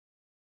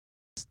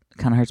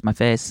kind of hurts my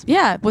face.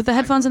 Yeah, with the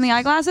headphones and the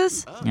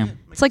eyeglasses. Yeah.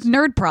 It's like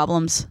nerd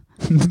problems.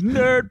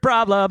 Nerd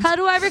problems. How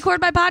do I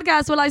record my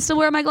podcast while I still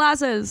wear my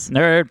glasses?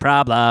 Nerd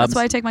problems. That's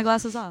why I take my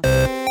glasses off.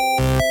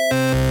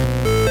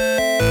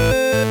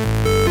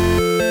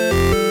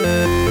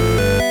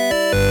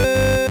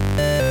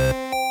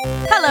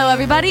 Hello,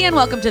 everybody, and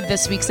welcome to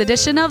this week's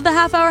edition of the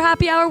Half Hour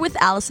Happy Hour with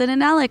Allison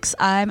and Alex.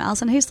 I'm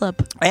Allison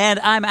Hayslip. And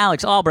I'm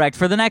Alex Albrecht.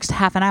 For the next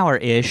half an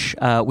hour-ish,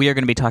 we are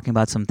going to be talking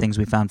about some things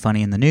we found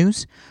funny in the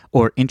news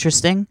or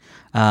interesting.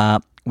 We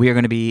are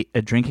going to be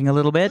drinking a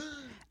little bit.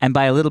 And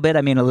by a little bit,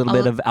 I mean a little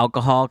bit of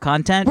alcohol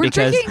content. We're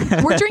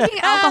drinking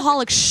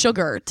alcoholic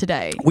sugar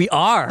today. We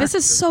are. This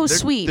is so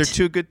sweet. They're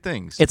two good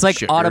things. It's like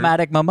Sugar.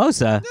 automatic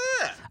mimosa.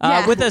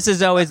 Yeah. With us,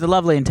 as always, the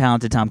lovely and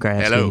talented Tom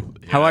Krajewski. Hello.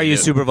 How are you,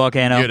 Super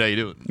Volcano? Good, how you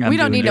doing? We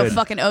don't need no no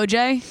fucking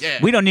OJ. Yeah.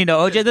 We don't need no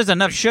OJ. There's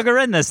enough sugar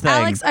in this thing.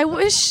 Alex, I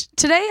wish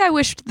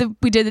that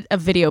we did a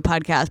video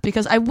podcast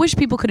because I wish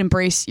people could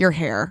embrace your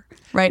hair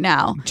right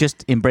now.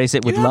 Just embrace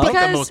it with You have love. like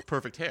Because- the most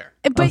perfect hair.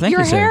 But thank your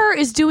you, sir. hair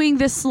is doing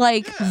this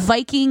like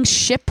Viking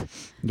ship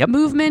Yep.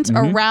 movement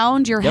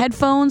around your Yep.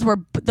 headphones where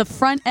the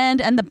front end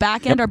and the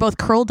back end are both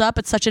curled up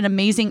at such an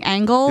amazing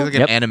angle. You look like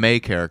Yep. an anime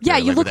character. Yeah,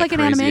 you look with that like an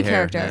crazy anime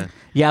hair. character.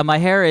 Yeah, my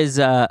hair is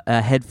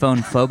headphone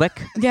phobic.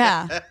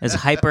 Yeah. It's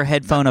hyper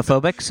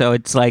headphonophobic, so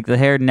it's like the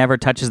hair never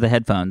touches the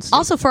headphones.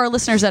 Also, for our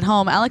listeners at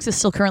home, Alex is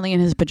still currently in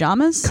his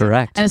pajamas.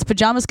 Correct. And his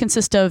pajamas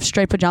consist of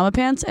straight pajama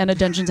pants and a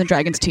Dungeons and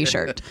Dragons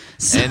t-shirt.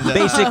 So, And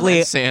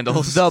Basically,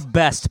 sandals. the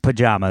best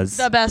pajamas.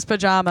 the best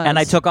pajamas. And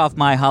I took off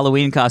my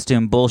Halloween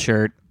costume bull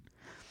shirt.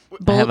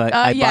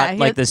 I bought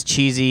like this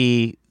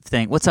cheesy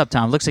thing. What's up,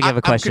 Tom? Looks like you have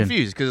a question. I'm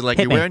confused because like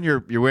Hit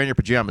you're me. wearing your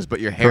pajamas, but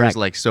your hair Correct. is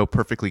like so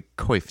perfectly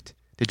coiffed.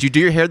 Did you do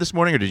your hair this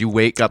morning, or did you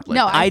wake up like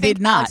No, I think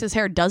did not. Alex's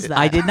hair does that.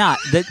 I did not.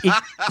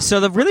 So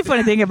the really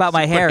funny thing about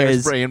my hair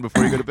is, spray in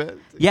before you go to bed?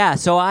 yeah.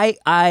 So I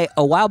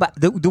a while back,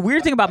 the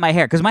weird thing about my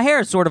hair, because my hair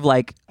is sort of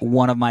like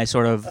one of my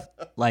sort of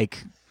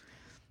like.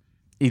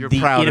 You're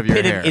proud of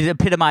your hair. It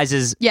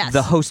epitomizes Yes.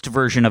 the host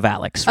version of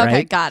Alex, right?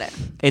 Okay, got it.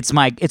 It's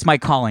my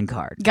calling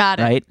card. Got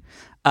it. Right.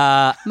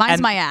 Mine's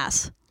and- my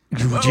ass.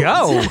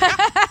 Joe.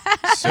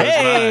 So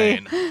Hey,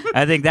 is mine.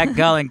 I think that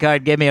calling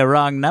card gave me a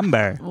wrong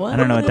number. I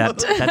don't know what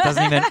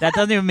that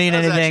doesn't even mean That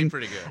was actually anything.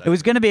 pretty good. It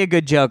was going to be a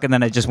good joke, and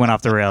then it just went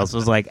off the rails. It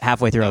was like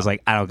halfway through, I was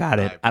like, I don't got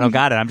it.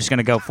 I'm just going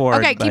to go forward.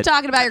 Okay, keep but-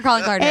 talking about your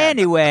calling card. hair.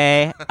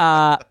 Anyway,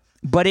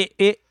 but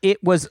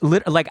it was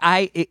like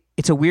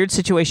it's a weird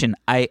situation.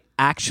 I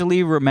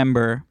actually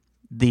remember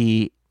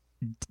the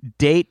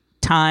date,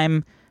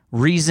 time,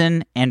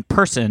 reason, and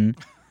person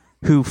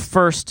who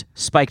first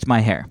spiked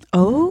my hair.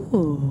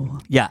 Oh.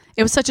 Yeah.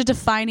 It was such a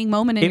defining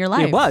moment in your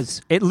life. It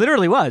was. It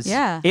literally was.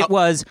 Yeah. It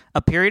was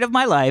a period of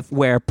my life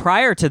where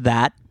prior to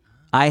that,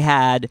 I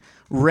had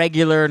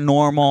regular,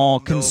 normal,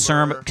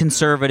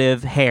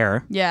 conservative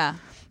hair. Yeah.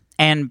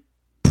 And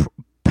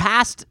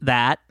past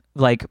that,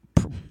 like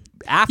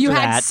after You that,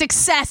 had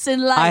success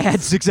in life. I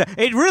had success.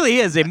 It really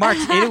is it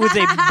was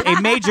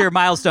a major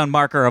milestone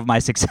marker of my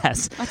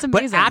success. That's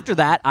But amazing. after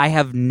that, I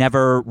have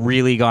never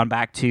really gone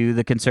back to the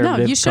No,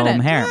 conservative you comb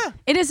shouldn't. hair.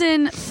 It is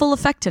in full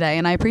effect today,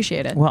 and I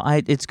appreciate it. Well,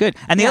 it's good.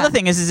 And the Yeah. other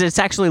thing is it's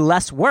actually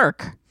less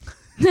work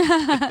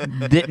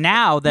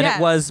now than Yes.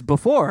 it was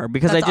before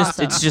because That's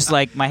awesome. it's just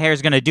like my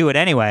hair's going to do it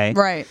anyway.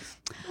 Right.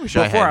 Wish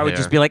Before I would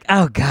just be like,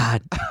 "Oh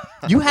God,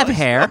 you have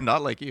hair." I'm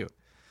not like you.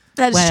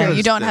 That is Well, true.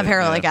 You don't have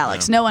hair yeah, like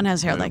Alex. yeah. No one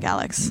has hair like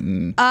Alex.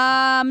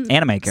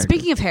 Anime character.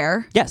 Speaking of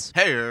hair, Yes.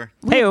 Hair.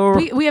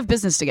 we have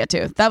business to get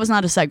to. That was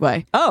not a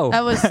segue. Oh.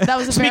 That was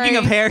a Speaking very...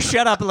 of hair,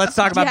 shut up and let's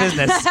talk about Yeah.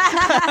 business.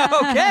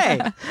 Okay.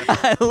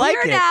 I like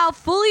We're it. now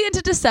fully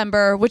into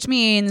December, which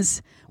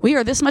means we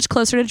are this much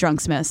closer to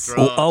Drunksmith.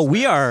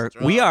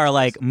 We are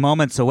like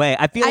moments away.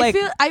 I feel like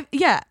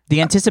the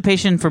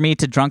anticipation for me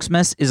to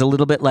Drunksmith is a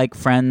little bit like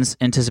Friends'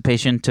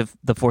 anticipation to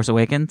The Force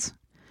Awakens.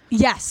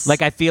 Yes.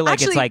 Like I feel like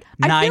Actually, it's like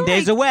I 9 feel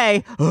days like-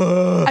 away.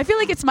 I feel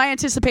like it's my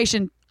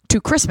anticipation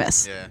to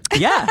Christmas. Yeah.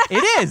 Yeah,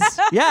 it is.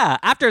 Yeah.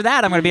 After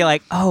that, I'm going to be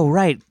like, oh,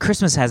 right.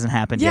 Christmas hasn't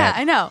happened Yeah, yet.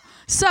 I know.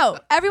 So,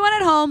 everyone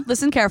at home,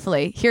 listen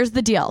carefully. Here's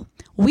the deal.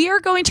 We are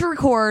going to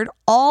record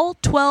all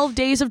 12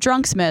 days of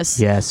Drunksmith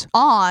Yes.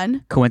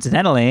 on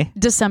Coincidentally.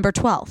 December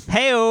 12th.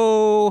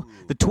 Hey-o.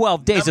 The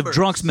 12 days Numbers.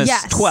 of Drunksmith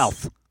Yes.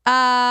 12th.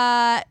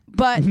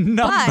 But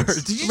Numbers.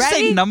 but, Did you ready?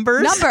 say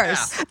numbers?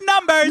 Numbers.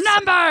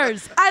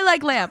 Numbers. I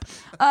like lamp.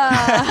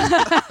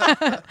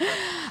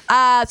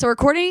 So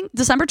recording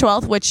December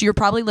 12th, which you're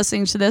probably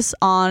listening to this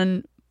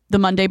on the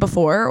Monday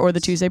before or the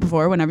Tuesday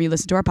before, whenever you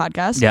listen to our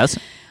podcast. Yes.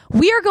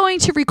 We are going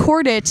to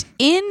record it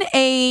in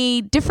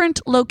a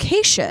different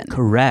location.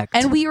 Correct.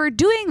 And we are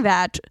doing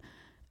that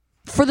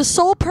for the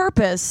sole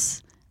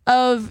purpose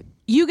of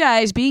you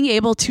guys being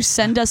able to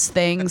send us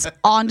things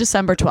on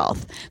December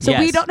 12th. So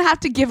we Yes. don't have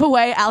to give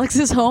away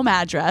Alex's home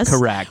address.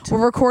 Correct.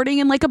 We're recording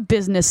in like a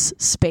business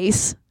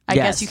space, I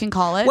Yes. guess you can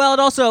call it. Well, it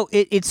also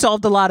it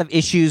solved a lot of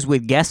issues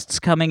with guests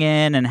coming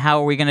in and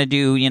how are we going to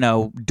do,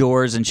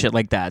 doors and shit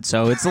like that.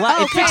 So it's a lot.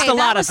 okay, It fixed a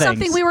lot that was of things.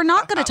 something we were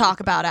not going to talk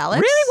about,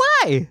 Alex. Really?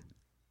 Why?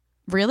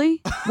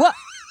 Really? What?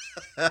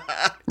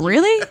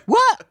 Really?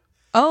 What?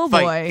 Oh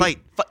boy. Fight.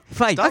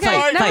 Okay,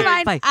 fight, never fight,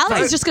 mind. fight, Alex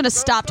fight. is just going to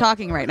stop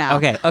talking right now.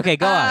 Okay,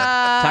 go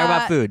on. Talk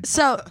about food.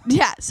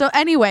 So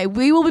anyway,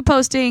 we will be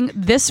posting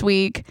this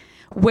week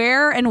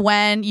where and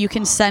when you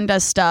can send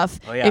us stuff.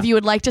 Oh, yeah. If you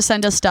would like to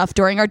send us stuff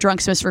during our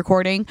Drunksmith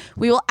recording,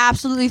 we will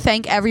absolutely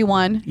thank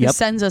everyone who Yep.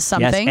 sends us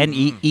something. Yes, and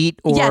eat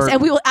or Yes, and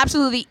we will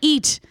absolutely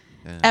eat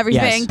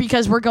everything Yes.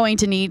 because we're going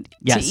to need to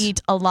Yes.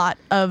 eat a lot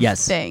of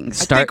Yes.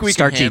 things. I think we can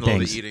starchy handle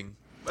things. the eating.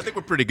 I think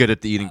we're pretty good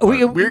at the eating part.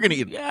 We're going to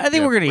eat. I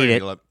think we're gonna eat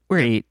it. We're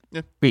gonna eat.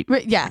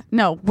 Yeah.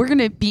 We're going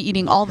to be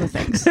eating all the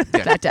things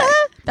that day.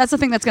 That's the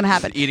thing that's going to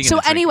happen. Eating and So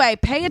the drinking. anyway,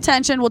 pay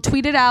attention. We'll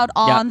tweet it out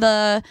on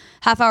the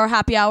Half Hour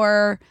Happy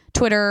Hour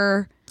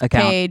Twitter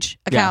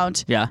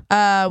account.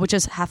 Yeah. Which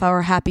is Half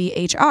Hour Happy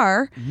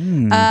HR.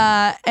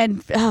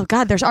 And oh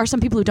god, there are some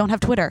people who don't have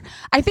Twitter.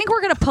 I think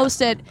we're going to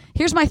post it.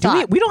 Here's my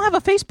thought. We don't have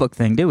a Facebook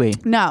thing, do we?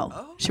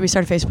 No. Should we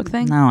start a Facebook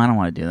thing? No, I don't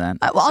want to do that.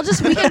 Well,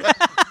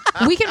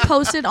 we can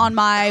post it on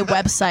my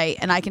website,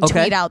 and I can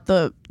Okay. tweet out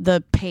the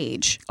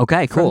page.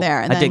 Okay, cool. From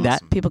there, and I then dig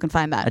that. people can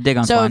find that. I dig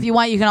on So fine. if you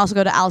want, you can also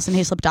go to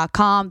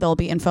AllisonHayslip.com. There'll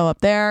be info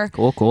up there.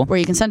 Cool. Where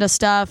you can send us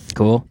stuff.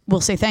 Cool. We'll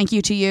say thank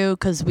you to you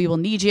because we will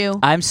need you.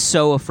 I'm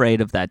so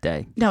afraid of that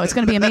day. No, it's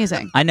going to be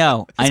amazing. I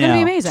know. It's going to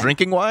be amazing.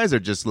 Drinking wise or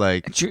just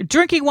like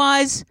Drinking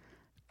wise,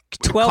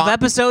 12 Con-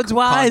 episodes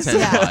wise,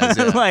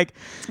 content-wise,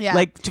 yeah.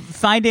 Yeah.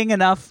 finding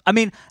enough. I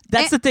mean,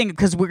 that's the thing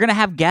because we're gonna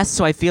have guests,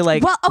 so I feel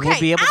like Well, okay, we'll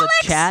be able Alex!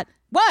 to chat.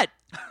 What?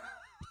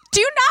 Do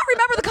you not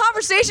remember the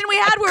conversation we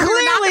had where we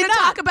were not Clearly going to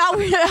not. talk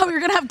about how we were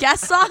going to have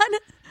guests on?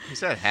 you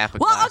said half a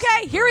Well, glass.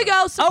 okay, here we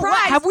go. Surprise. Oh,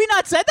 what? Have we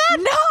not said that?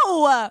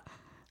 No.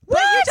 But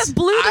you What? just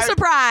blew the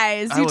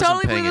surprise. I You wasn't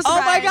totally paying blew the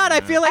attention. surprise. Oh my god,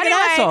 I feel like Anyway,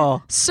 an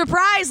asshole.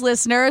 surprise,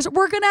 listeners.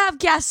 We're going to have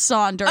guests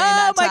on during Oh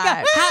that my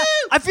time. god!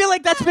 I feel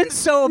like that's been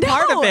so a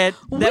part of it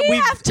that we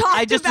have talked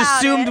I just about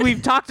assumed it.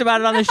 we've talked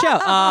about it on the show.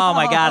 Oh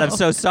my god! I'm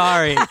so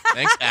sorry.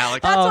 Thanks,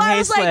 Alex. That's Oh, why I hey,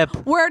 was Slip.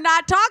 like, we're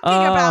not talking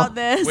Oh. about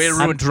this. Way to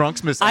ruin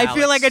drunks, Miss I Alex.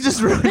 feel like I just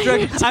ruined.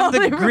 I'm the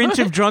totally Grinch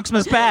of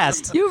Drunksmas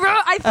past.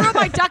 I threw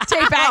my duct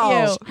tape at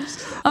you.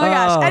 Oh my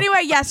gosh. Oh.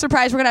 Anyway, yes,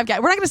 surprise. We're gonna have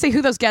guests. We're not gonna say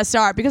who those guests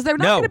are because they're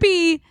not No. gonna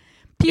be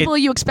people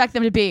you expect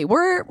them to be.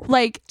 We're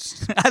like,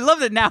 I love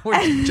that now we're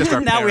Just our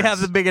now we parents. have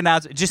the big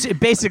announcement. Just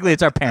basically,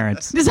 it's our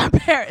parents. it's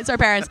our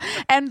parents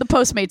and the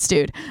Postmates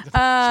dude.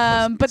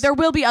 But there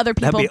will be other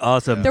people. That'd be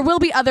awesome. There will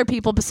be other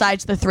people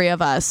besides the three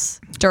of us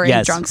during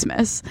Yes.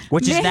 Drunksmas,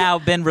 Which has now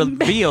been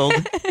revealed.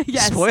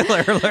 Yes.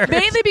 Spoiler alert.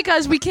 mainly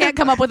because we can't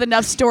come up with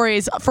enough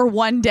stories for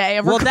one day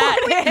of Well,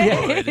 recording.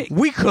 that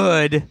we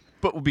could.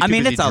 But we'll be I too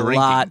mean, busy it's a drinking,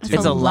 lot. too.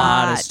 It's a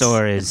lot of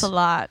stories. It's a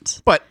lot.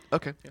 But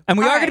okay. Yeah. And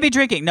we All are right. going to be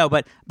drinking. No,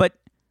 but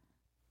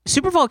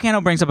Super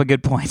Volcano brings up a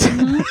good point,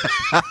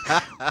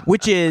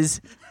 which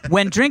is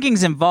when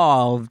drinking's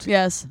involved.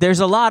 Yes. There's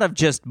a lot of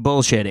just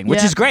bullshitting, which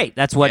Yeah. is great.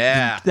 That's what.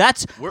 Yeah.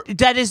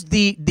 That is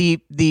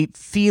the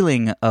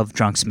feeling of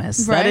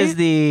Drunksmith. That is Right?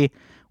 the.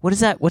 What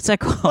is that? What's that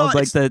called?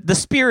 Like the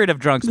spirit of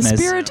Drunksmith. The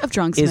spirit of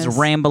Drunksmith is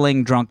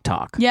rambling drunk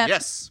talk. Yeah.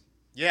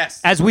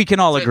 Yes. As we can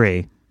all That's it.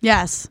 agree.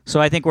 Yes. So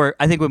I think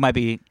we might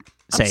be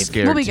safe.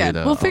 scared. We'll be too, good.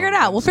 though. We'll figure it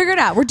out. We'll figure it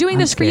out. We're doing I'm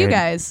this for you scared.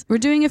 guys. We're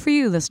doing it for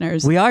you,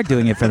 listeners. We are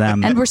doing it for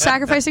them. and we're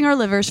sacrificing our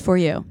livers for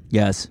you.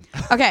 Yes.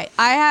 Okay,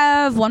 I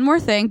have one more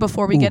thing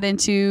before we get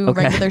into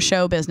Okay. regular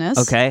show business.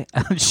 Okay.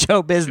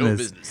 Show business.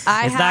 business.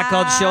 It's not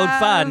called showed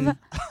fun.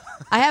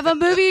 I have a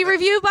movie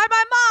review by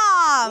my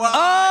mom.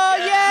 Oh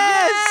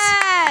yes!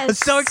 Yes. I'm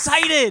so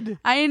excited.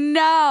 I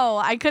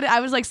know. I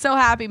was like so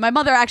happy. My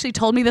mother actually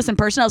told me this in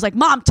person. I was like,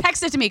 "Mom,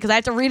 text it to me because I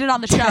have to read it on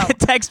the show."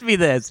 Text me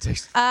this. 50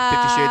 Shades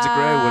of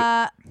Grey.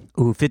 What?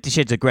 Ooh, 50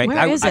 Shades of Grey.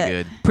 Where is it?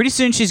 Good. Pretty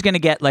soon she's going to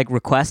get like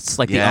requests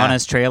like the Yeah.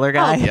 Honest Trailer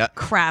guy. Oh Yeah.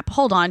 crap!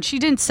 Hold on. She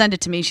didn't send it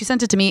to me. She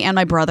sent it to me and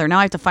my brother. Now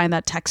I have to find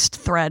that text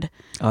thread.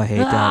 Oh, I hate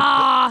that.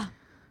 Ah.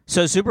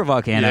 So Super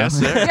Volcano. Yes,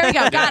 sir. There we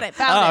go. Got it.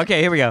 Found Oh, it. okay,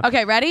 here we go.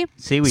 Okay, ready?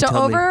 See, we so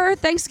totally- over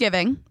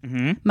Thanksgiving,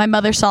 my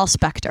mother saw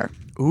Spectre.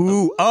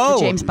 Ooh, oh.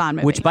 James Bond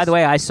movie. Which, by the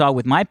way, I saw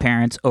with my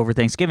parents over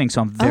Thanksgiving,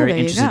 so I'm very there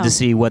you interested go. to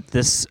see what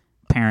this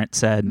parent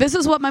said. This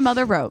is what my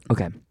mother wrote.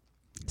 Okay.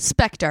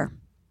 Spectre,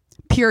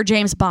 pure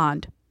James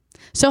Bond.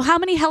 So how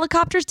many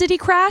helicopters did he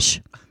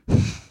crash?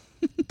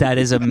 That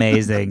is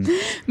amazing.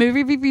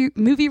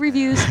 Movie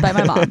reviews by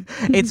my mom.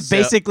 It's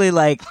basically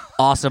like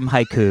awesome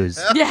haikus.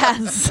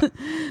 Yes.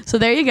 So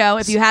there you go.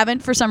 If you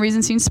haven't, for some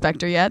reason, seen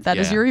Spectre yet, that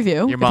is Yeah. your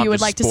review. Your mom if you would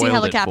just like to see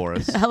spoiled it for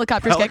us.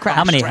 helicopters get crashed.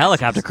 How many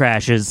helicopter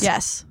crashes?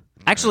 Yes.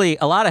 Actually,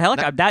 a lot of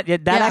helicopter. That Yeah.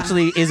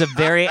 actually is a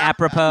very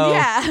apropos.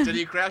 Yeah. Did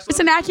he crash? It's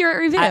an accurate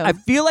review. I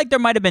feel like there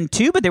might have been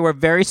two, but they were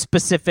very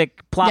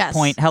specific plot Yes.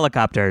 point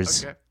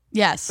helicopters. Okay.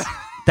 Yes.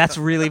 That's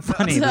really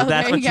funny. So that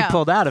that's there what you you go.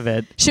 pulled out of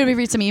it. Should we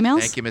read some emails?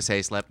 Thank you, Miss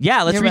Hayslip.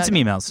 Yeah, let's You're read some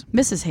welcome. emails.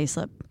 Mrs.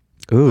 Hayslip.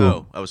 Ooh.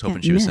 Oh, I was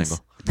hoping she was Miss.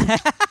 single.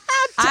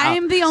 I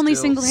am the only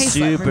single Hayslip,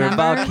 Super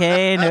remember?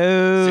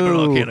 volcano. Super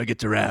volcano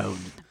gets around.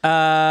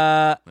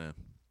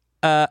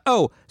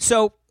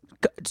 So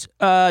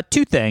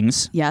two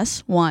things.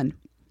 Yes, one.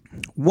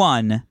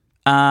 One,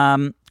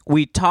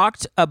 we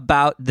talked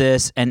about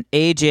this, and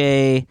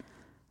AJ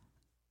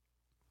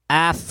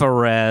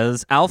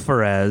Alvarez.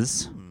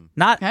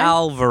 Not Okay.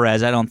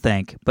 Alvarez, I don't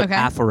think, but Okay.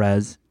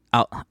 Alvarez.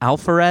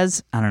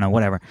 Alvarez? I don't know,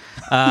 whatever.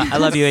 I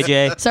love you,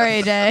 AJ.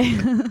 Sorry,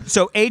 AJ.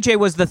 So AJ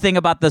was the thing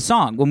about the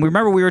song. When we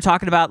were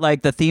talking about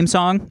like the theme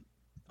song,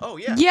 Oh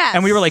yeah. Yes.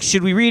 and we were like,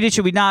 should we read it?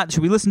 Should we not?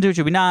 Should we listen to it?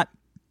 Should we not?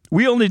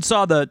 We only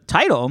saw the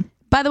title.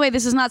 By the way,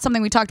 this is not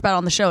something we talked about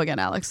on the show again,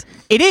 Alex.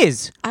 It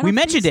is. I don't We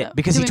mentioned think so. it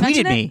because Did he we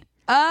mention tweeted me, it?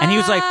 and he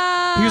was like,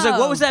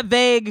 what was that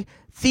vague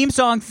theme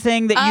song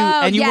thing that you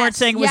Oh, and you yes, weren't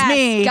saying it was yes.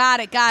 me? Got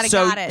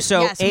it.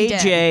 So Yes, we did.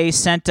 AJ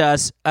sent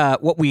us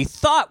what we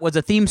thought was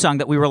a theme song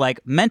that we were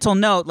like, mental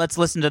note, let's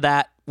listen to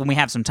that when we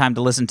have some time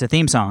to listen to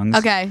theme songs.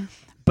 Okay.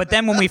 But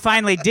then when we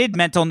finally did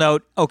mental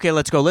note, okay,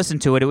 let's go listen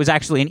to it, it was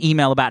actually an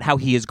email about how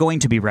he is going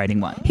to be writing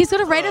one. He's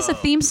going to write us a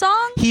theme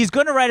song? He's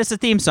going to write us a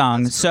theme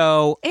song,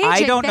 so AJ,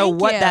 I don't know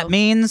thank what you. that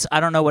means. I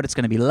don't know what it's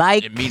going to be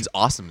like. It means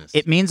awesomeness.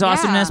 It means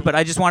awesomeness, Yeah. but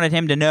I just wanted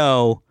him to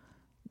know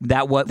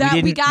that what That we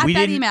didn't. we got that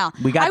didn't- email.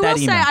 We got I that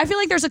will email. say, I feel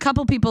like there's a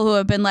couple people who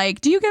have been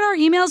like, "Do you get our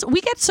emails?"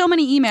 We get so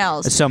many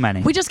emails. So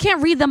many. We just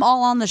can't read them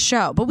all on the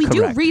show, but we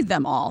Correct. do read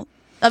them all.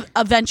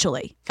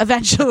 Eventually.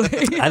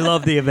 I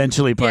love the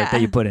eventually part Yeah. that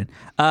you put in.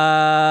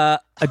 A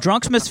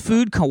Drunksmith's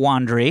food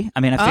quandary. I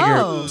mean, I figure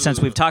Oh. since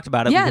we've talked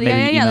about it, Yeah, we can yeah,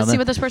 maybe yeah, yeah. email Let's see them.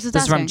 what this person's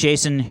This is from asking.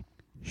 Jason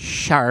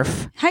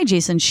Scharf. Hi,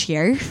 Jason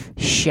Sheriff.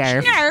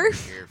 Scharf.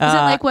 Is it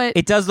like what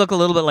It does look a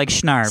little bit like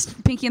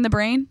Schnarf. Pinky in the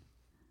Brain?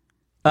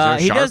 there a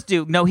He sharp? does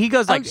do. No, he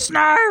goes like Oh,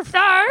 Snarf,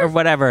 Snarf. or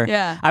whatever.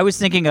 Yeah. I was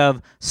thinking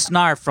of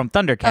Snarf from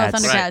Thundercats. Oh,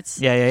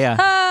 Thundercats. Yeah, yeah, yeah.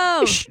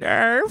 Oh,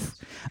 Snarf.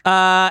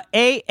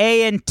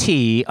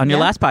 A&T, on your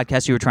Yeah. last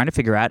podcast, you were trying to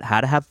figure out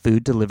how to have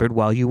food delivered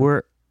while you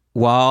were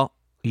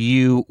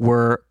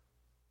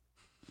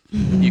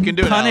You can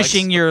do it.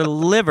 punishing Alex. your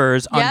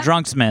livers on Yep.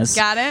 Drunksmiths.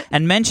 Got it.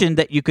 And mentioned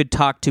that you could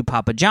talk to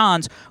Papa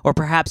John's or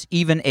perhaps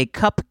even a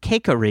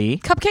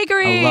cupcakery.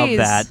 Cupcakeries. I love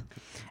that.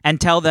 And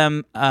tell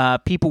them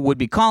people would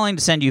be calling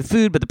to send you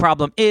food, but the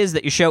problem is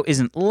that your show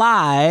isn't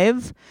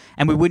live,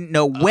 and we wouldn't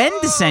know when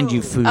to send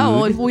you food. Oh,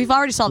 well, we've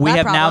already solved We that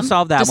have problem. now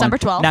solved that December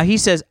one. 12th. Now he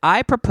says,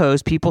 I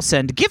propose people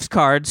send gift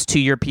cards to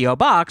your P.O.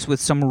 box with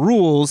some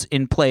rules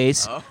in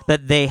place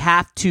that they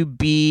have to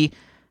be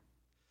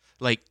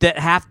Like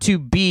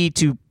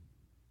to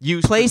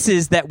use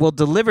places that will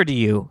deliver to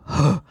you.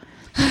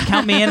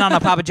 Count me in on a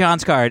Papa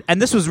John's card.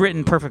 And this was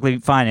written perfectly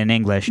fine in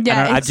English.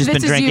 Yeah, I've just this been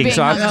is you drinking, being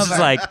so I'm just hungover.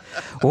 like,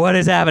 what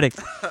is happening?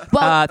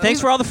 Well,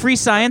 Thanks for all the free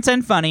science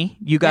and funny.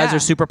 You guys Yeah. are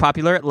super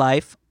popular at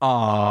life.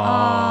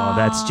 Oh,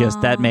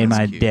 that made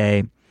my cute.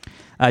 day.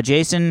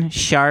 Jason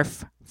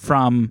Scharf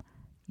from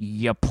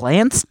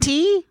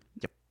Yaplanty,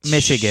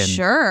 Michigan.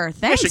 Sure.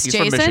 Thanks,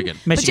 Michigan. He's from Jason. Michigan.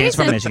 But Michigan, he's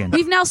from Jason, Michigan.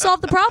 we've now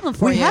solved the problem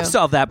for We you. have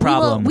solved that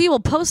problem. We will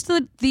post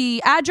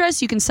the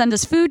address you can send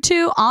us food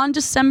to on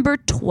December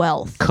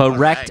 12th.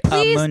 Correct.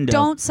 Please Amundo.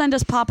 don't send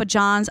us Papa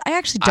John's. I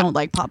actually don't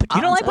like Papa John's.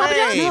 You don't like Papa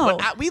John's? Hey, No.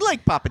 but we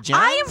like Papa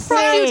John's. I am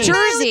from New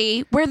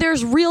Jersey, where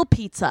there's real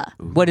pizza.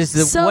 What is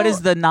So-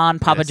 the non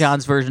Papa Yes.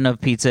 John's version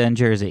of pizza in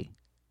Jersey?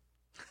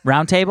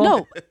 Round Table?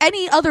 No,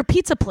 any other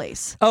pizza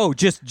place. Oh,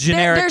 just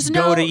generic. there's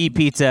go no- to eat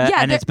pizza,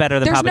 and it's better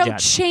than there's Papa no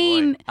John's.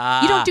 chain.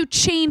 Ah. You don't do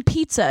chain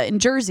pizza in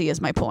Jersey.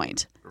 Is my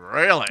point.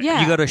 Really?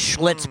 Yeah. You go to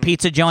Schlitz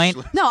Pizza Joint.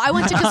 No, I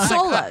went to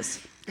Casola's.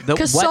 The what?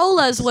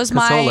 Casola's was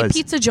my Casola's.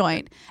 pizza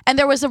joint, and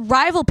there was a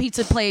rival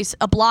pizza place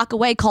a block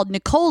away called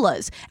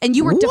Nicola's, and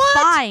you were What?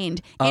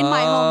 defined in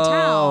my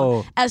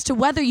Oh. hometown as to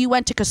whether you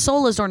went to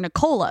Casola's or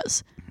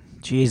Nicola's.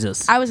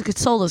 Jesus. I was a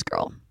Casola's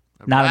girl.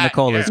 Not a Right,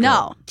 Nicola's. yeah.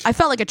 No, I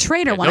felt like a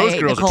traitor when I Those ate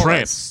girls are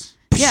Nicola's.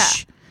 tramps. Yeah,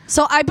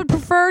 so I would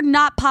prefer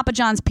not Papa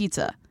John's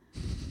pizza.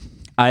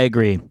 I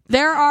agree.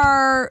 There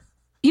are,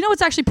 you know,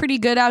 what's actually pretty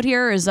good out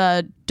here is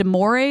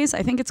Demore's.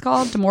 I think it's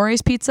called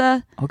Demore's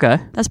Pizza. Okay.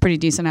 That's pretty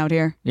decent out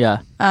here. Yeah.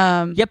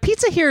 Yeah,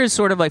 pizza here is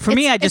sort of like, for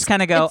me, It's- I just it's-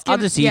 kind of go, it's I'll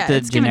give- just eat yeah, the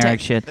it's give and generic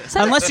take. shit.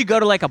 Unless you go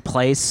to like a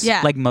place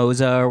Yeah. like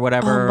Moza or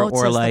whatever. Oh,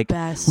 Moza's or the like,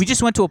 best. we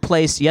just went to a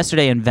place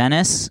yesterday in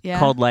Venice Yeah.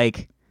 called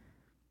like,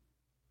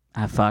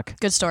 fuck.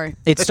 Good story.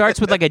 It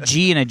starts with like a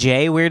G and a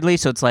J weirdly,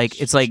 so it's like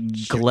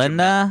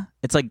Glenna.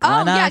 It's like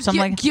Glenna or something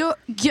like.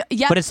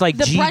 yeah, But it's like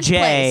the brunch GJ.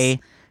 place.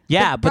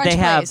 Yeah, The but they brunch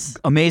have place.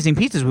 amazing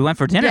pizzas. We went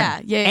for dinner.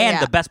 Yeah,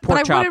 and the best pork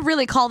but I chop. wouldn't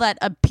really call that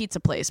a pizza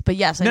place. But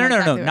yes, I know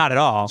exactly what- not at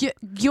all.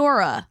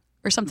 Giora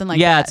or something like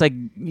Yeah, that. it's like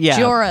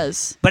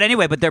Giora's. But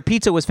anyway, but their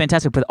pizza was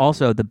fantastic. But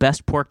also the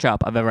best pork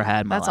chop I've ever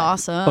had in my That's life.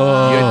 awesome.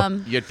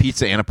 Oh. You had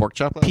pizza and a pork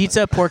chop? last night?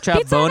 Pizza, pork chop,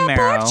 Pizza bone and a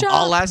pork marrow. chop.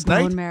 All last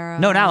night? Bone marrow.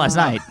 No, not last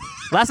night.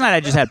 Last night I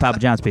just had Papa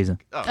John's pizza.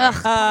 Ugh, Papa John's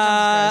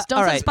gross. Don't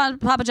all send right. us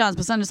Papa John's,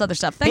 but send us other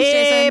stuff. Thanks,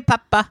 Hey, Jason.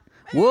 Papa.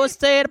 We'll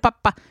stay,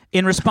 Papa.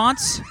 In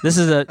response, this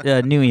is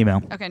a new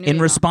email. Okay, new In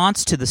email.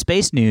 response to the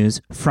space news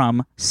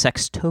from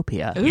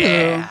Sextopia. Ooh.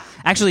 Yeah.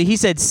 Actually, he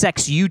said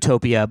Sex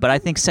Utopia, but I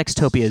think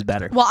Sextopia is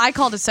better. Well, I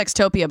called it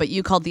Sextopia, but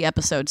you called the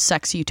episode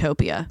Sex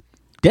Utopia.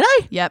 Did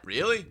I? Yep.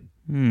 Really?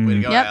 Way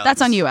to go, Yep, Alex.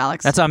 that's on you,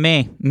 Alex. That's on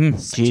me.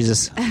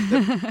 Jesus.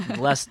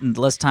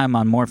 less time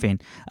on morphine.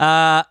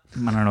 I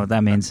don't know what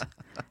that means.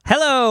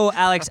 Hello,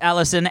 Alex,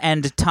 Allison,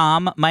 and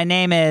Tom. My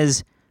name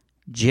is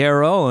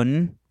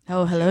Jerome.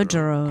 Oh, hello,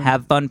 Jerome.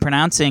 Have fun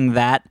pronouncing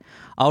that.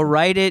 I'll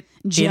write it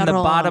in the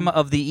Jerome. bottom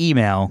of the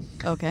email.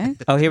 Okay.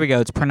 Oh, here we go.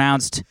 It's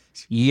pronounced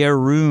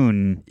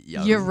Jeroen.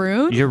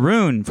 Jeroen?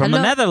 Jeroen from the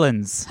Hello.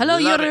 Netherlands. Hello,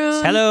 Love it.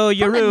 Jeroen. Hello,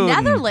 From the Jeroen.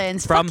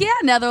 Netherlands. From- Fuck yeah,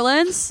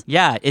 Netherlands.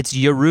 Yeah, it's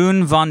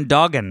Jeroen van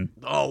Doggen.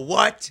 Oh,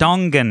 what?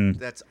 Dongen.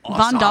 That's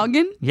awesome. Van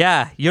Doggen?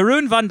 Yeah,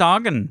 Jeroen van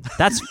Dongen.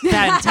 That's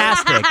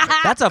fantastic.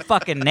 That's a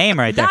fucking name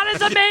right there. That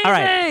is amazing. All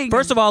right.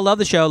 First of all, love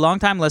the show.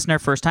 Long-time listener,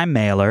 first-time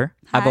mailer.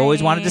 I've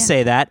always wanted to Hi.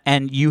 say that,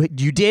 and you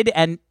did,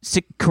 and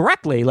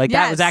correctly. Like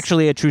that was Yes.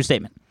 actually a true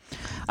statement.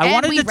 I And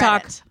wanted we to read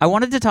talk. it. I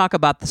wanted to talk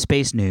about the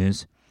space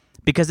news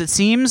because it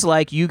seems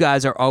like you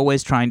guys are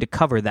always trying to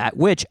cover that,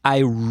 which I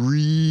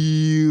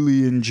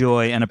really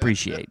enjoy and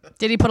appreciate.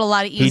 Did he put a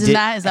lot of E's in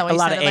that? Is that why a you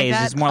lot said of it like A's?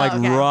 that? It's more like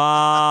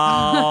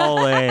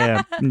Oh, okay.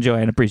 raw. Enjoy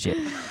and appreciate.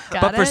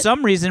 Got But for it.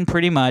 some reason,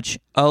 pretty much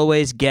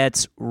always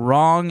gets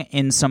wrong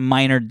in some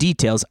minor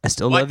details. I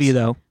still What? love you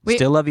though.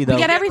 Still love you though.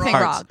 We get everything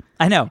Parts. wrong.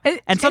 I know,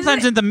 It- and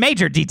sometimes isn't it- in the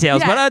major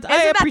details, Yeah. but I Isn't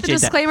that the appreciate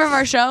that. disclaimer of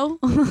our show?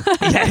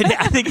 Yeah,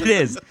 I think it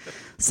is.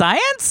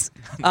 Science?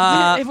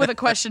 With a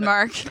question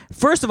mark.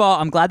 First of all,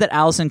 I'm glad that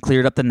Allison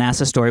cleared up the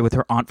NASA story with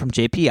her aunt from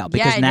JPL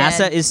because Yeah, I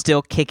NASA did. is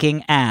still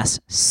kicking ass.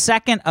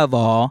 Second of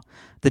all,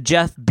 the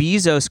Jeff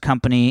Bezos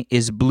company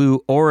is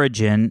Blue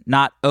Origin,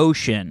 not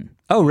Ocean.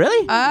 Oh,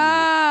 really?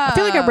 I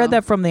feel like I read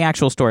that from the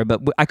actual story,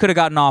 but I could have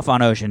gotten off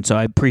on Ocean, so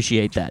I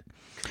appreciate that.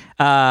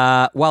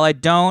 While I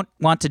don't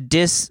want to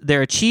diss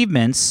their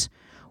achievements,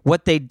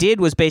 what they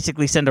did was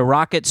basically send a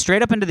rocket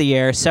straight up into the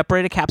air,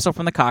 separate a capsule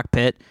from the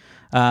cockpit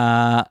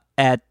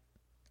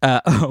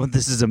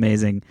this is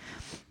amazing.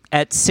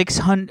 At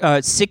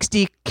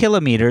 60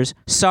 kilometers.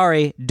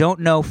 Sorry, don't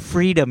know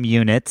freedom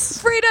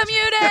units. Freedom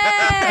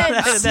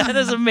units! That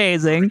is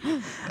amazing.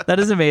 That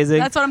is amazing.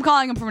 That's what I'm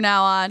calling them from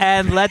now on.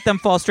 And let them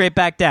fall straight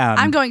back down.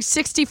 I'm going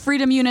 60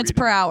 freedom units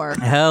per hour.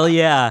 Hell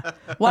yeah.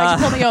 Why'd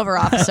you pull me over,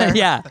 officer?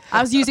 Yeah.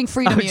 I was using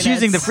freedom I was units.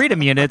 using the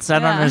freedom units. I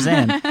don't Yeah.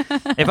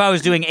 understand. If I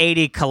was doing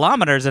 80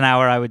 kilometers an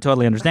hour, I would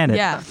totally understand it.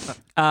 Yeah.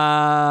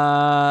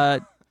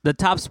 The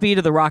top speed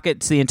of the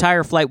rockets, the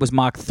entire flight was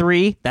Mach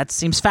 3. That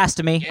seems fast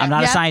to me. I'm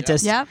not a Yep.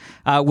 scientist. Yep.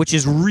 Which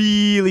is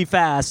really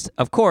fast,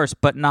 of course,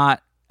 but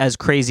not as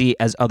crazy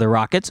as other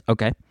rockets.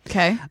 Okay.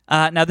 Okay.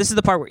 Now, this is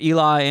the part where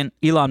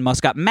Elon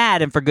Musk got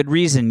mad, and for good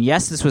reason.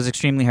 Yes, this was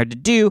extremely hard to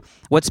do.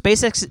 What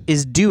SpaceX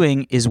is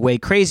doing is way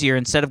crazier.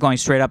 Instead of going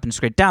straight up and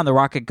straight down, the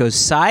rocket goes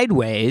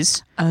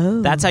sideways.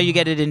 Oh. That's how you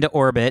get it into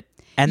orbit,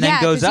 and then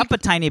Yeah, goes 'cause you up a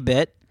tiny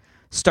bit,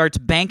 starts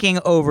banking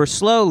over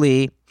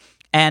slowly,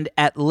 and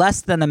at less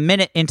than a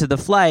minute into the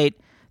flight,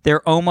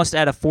 they're almost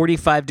at a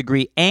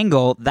 45-degree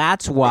angle.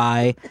 That's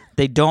why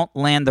they don't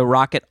land the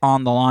rocket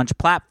on the launch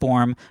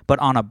platform, but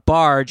on a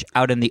barge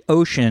out in the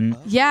ocean.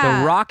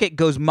 Yeah. The rocket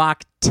goes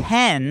Mach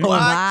 10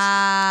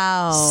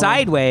 Wow.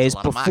 sideways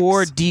That's a lot of before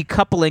Machs.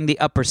 decoupling the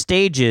upper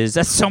stages.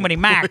 That's so many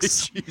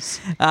Machs.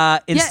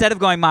 Instead of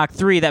going Mach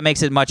 3, that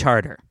makes it much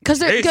harder. Because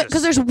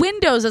Jesus. there's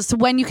windows as to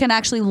when you can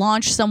actually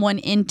launch someone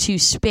into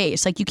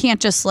space. Like, you can't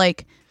just,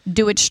 like,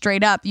 do it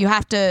straight up. You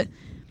have to...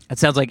 That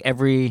sounds like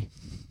every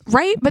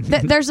Right? But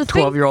there's a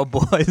thing... 12-year-old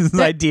boy's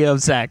idea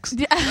of sex.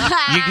 You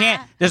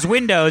can't. There's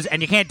windows,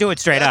 and you can't do it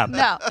straight up.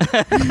 No.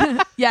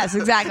 Yes,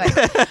 exactly.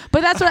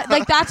 But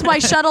that's why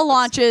shuttle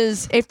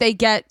launches, if they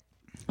get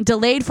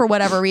delayed for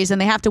whatever reason,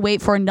 they have to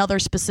wait for another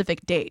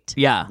specific date.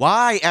 Yeah.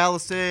 Why,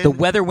 Allison? The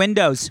weather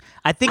windows.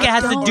 I think it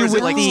has to don't do Or is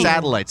with it like the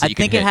satellites that I you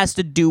can think it hit? has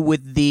to do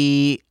with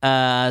the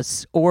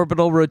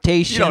orbital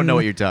rotation. You don't know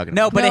what you're talking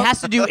No, about. but No. it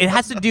has to do. It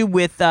has to do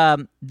with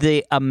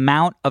the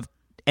amount of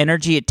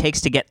energy it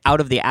takes to get out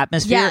of the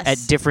atmosphere Yes. at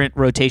different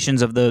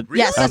rotations of the.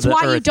 Yes, of that's the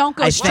why you Earth, don't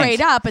go I straight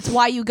think. up. It's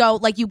why you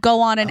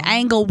go on an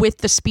angle with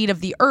the speed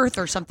of the Earth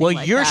or something Well,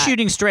 like you're that.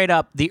 shooting straight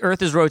up. The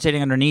Earth is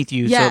rotating underneath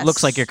you, so Yes. it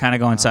looks like you're kind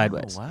of going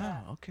sideways. Wow.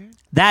 Okay.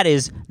 That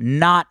is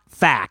not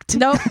fact.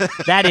 Nope.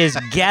 That is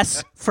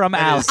guess from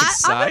Alice.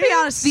 is- I'm going to be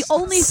honest. The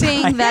only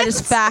thing that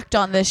is fact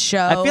on this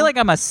show... I feel like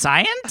I'm a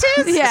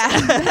scientist. Yeah.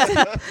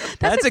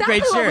 That's a exactly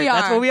great what shirt. we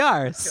That's are. what we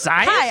are.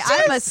 Science.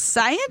 Hi, I'm a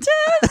scientist.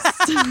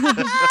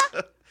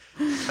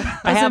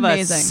 I have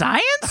amazing. a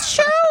science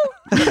show.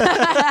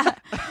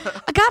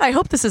 God, I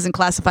hope this isn't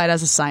classified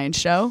as a science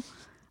show.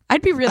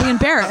 I'd be really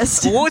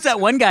embarrassed. What was that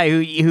one guy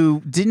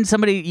who didn't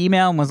somebody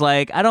email and was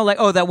like, I don't like,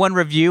 that one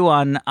review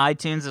on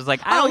iTunes was like,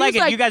 I don't Oh, like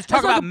he's it. like- You guys talk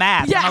it's like about a-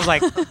 math. yeah. And I was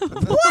like,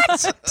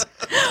 what?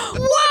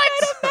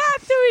 What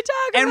math do we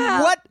talk And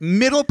about? what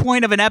middle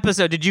point of an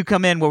episode did you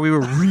come in where we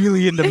were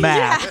really into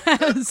math?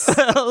 Yes.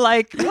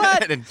 Like,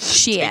 what? And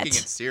Shit. Taking it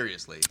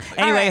seriously. Like,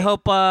 Anyway, right.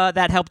 hope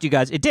that helped you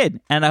guys. It did,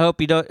 and I hope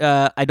you don't.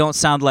 I don't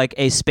sound like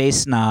a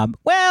space snob.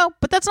 Well,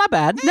 but that's not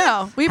bad.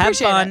 No, we Have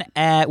appreciate fun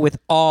with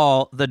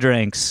all the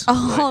drinks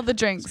all the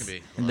drinks.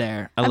 be-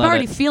 there. I I'm love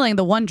already it. feeling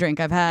the one drink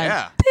I've had.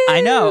 Yeah.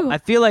 I know. I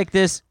feel like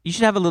this. You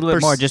should have a little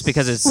bit more, just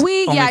because it's.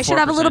 only I should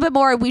have a 4%. little bit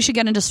more. We should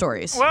get into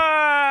stories.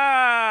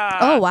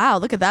 Oh wow,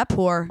 look at that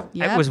pour.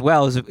 Yeah.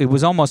 It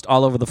was almost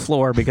all over the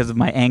floor because of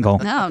my angle.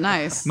 Oh,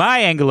 nice. My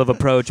angle of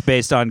approach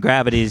based on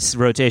gravity's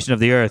rotation of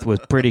the Earth was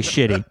pretty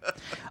shitty.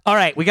 All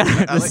right, we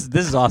got this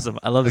is awesome.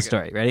 I love the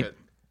story. Ready? Good.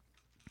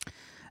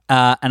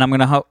 And I'm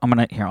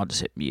gonna here. I'll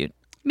just hit mute.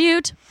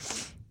 Mute.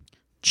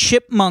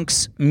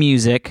 Chipmunks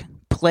music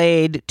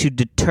played to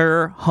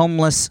deter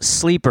homeless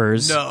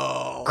sleepers.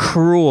 No.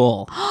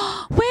 Cruel.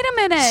 Wait a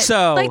minute.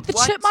 So- like the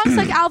What? Chipmunks,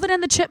 like Alvin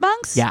and the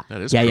Chipmunks? Yeah.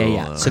 That is yeah.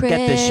 cruel. So get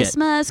this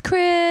shit.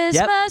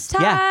 Christmas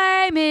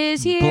time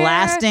is here.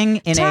 Blasting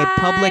in a Time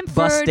public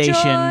bus for station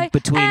joy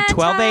between and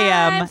 12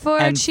 a.m. time for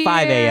and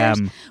 5 a.m.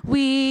 cheers.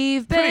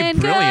 We've Pretty been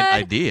brilliant good,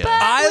 idea. but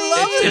I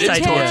love we this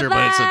can't idea. Torture,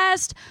 but it's a-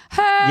 last.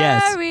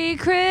 Yes. Hurry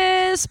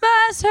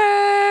Christmas,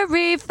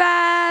 hurry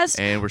fast.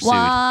 And we're sued.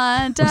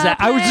 Want Was that-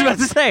 a I was just about to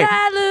place say.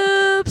 that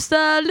loops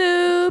the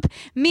loop.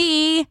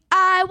 Me,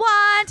 I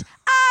want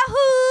a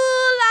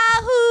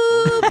hula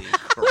hoop.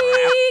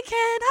 We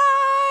can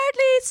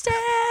hardly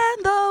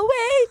stand the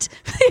wait.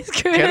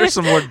 Please, Get her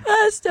some more.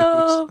 Christmas,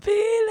 don't be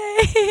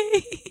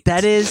late.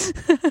 That is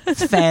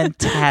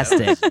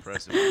fantastic.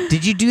 Impressive.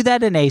 Did you do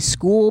that in a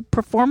school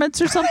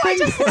performance or something?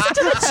 Listen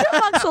to the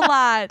Chipmunks a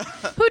lot.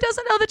 Who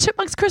doesn't know the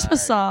Chipmunks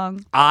Christmas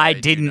song? I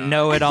do didn't not.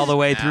 know it all the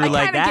way through I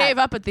like kind of that. gave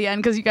up at the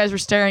end because you guys were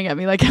staring at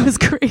me like I was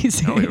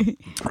crazy.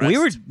 We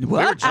were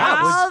what?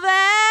 That was,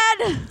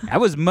 Alvin! that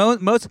was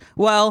most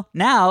well.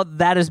 Now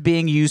that is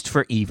being used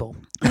for evil.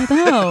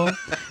 No.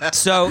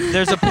 So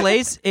there's a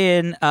place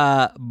in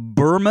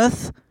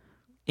Bournemouth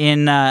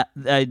in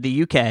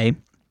the UK.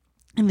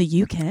 In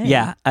the UK.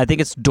 Yeah, I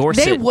think it's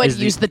Dorset. They would is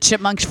the- use the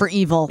Chipmunks for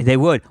evil. They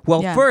would.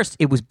 Well, Yeah. first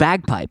it was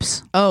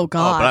bagpipes. Oh, Oh,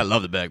 God. but I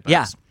love the bagpipes.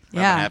 Yeah.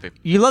 Yeah. I'm happy.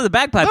 You love the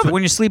bagpipes, but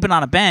when you're sleeping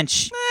on a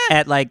bench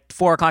at like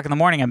 4 o'clock in the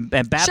morning and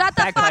Shut the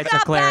bagpipes fuck are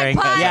up, clearing,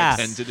 bagpipes! yeah.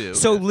 Tend to do.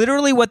 So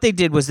literally, what they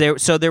did was there.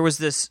 So there was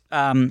this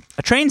a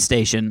train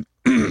station,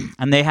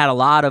 and they had a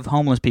lot of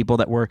homeless people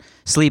that were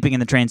sleeping in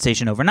the train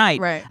station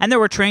overnight. Right. And there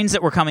were trains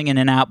that were coming in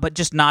and out, but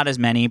just not as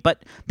many.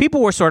 But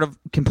people were sort of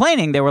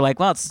complaining. They were like,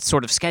 "Well, it's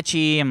sort of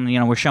sketchy,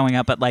 and we're showing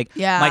up at like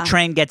Yeah. my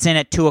train gets in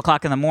at 2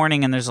 o'clock in the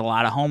morning, and there's a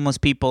lot of homeless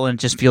people, and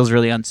it just feels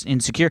really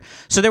insecure."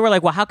 So they were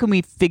like, "Well, how can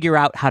we figure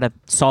out how to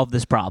solve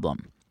this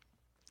problem?"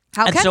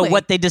 How And can so we?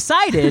 what they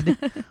decided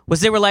was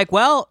they were like,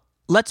 well,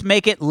 let's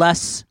make it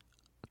less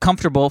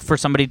comfortable for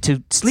somebody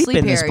to sleep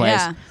in this here, place.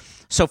 yeah.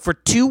 So for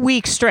 2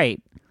 weeks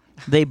straight,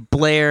 they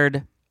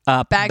blared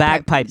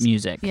bagpipe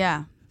music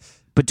Yeah.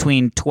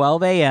 between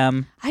 12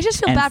 a.m. I just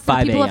feel and bad for the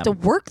 5 people who have to a.m..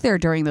 work there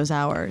during those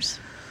hours.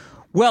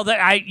 Well,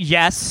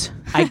 yes,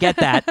 I get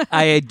that.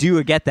 I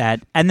do get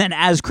that. And then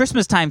as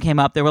Christmas time came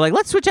up, they were like,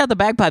 let's switch out the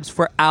bagpipes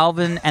for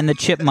Alvin and the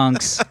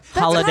Chipmunks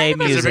holiday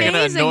kind of If music. they're going to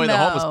Amazing, annoy the though.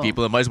 homeless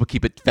people, it might as well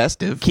keep it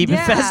festive. Keep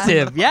Yeah. it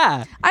festive.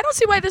 Yeah. I don't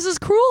see why this is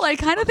cruel. I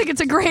kind of think it's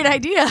a great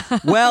idea.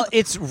 Well,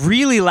 it's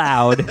really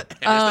loud. And it's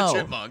Oh. the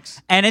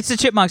Chipmunks. And it's the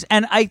Chipmunks.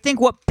 And I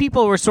think what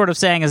people were sort of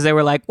saying is they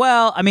were like,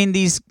 well, I mean,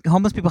 these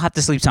homeless people have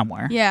to sleep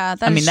somewhere. Yeah,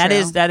 that I mean,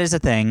 is that true. is a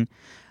thing.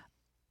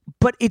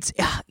 But it's,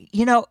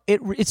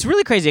 it's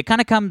really crazy. It kind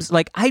of comes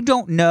like, I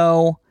don't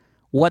know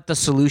what the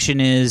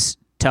solution is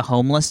to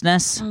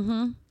homelessness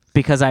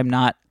because I'm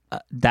not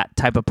that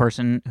type of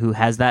person who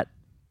has that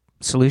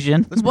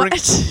solution. Let's What?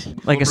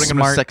 Like we'll a bring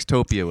smart. him to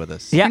Sextopia with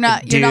us. Yeah, You're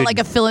not dude. like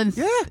a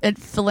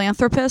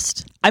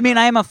philanthropist, I mean,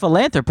 I am a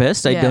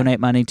philanthropist. I Yeah. donate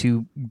money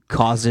to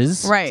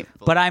causes. right?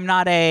 But I'm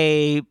not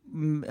a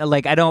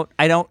like I don't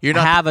You're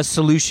not- have a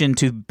solution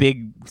to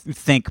big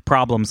think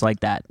problems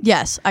like that.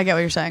 Yes, I get what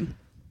you're saying.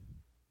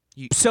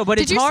 So, but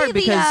Did it's you hard see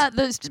because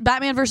the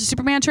Batman versus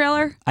Superman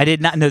trailer? I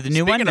did not know the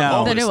new Speaking one. of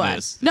No, The new one.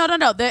 Homelessness. No.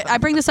 I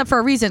bring this up for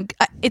a reason.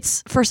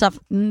 It's first off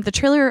the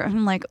trailer.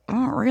 I'm like,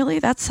 oh, really?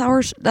 That's how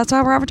we're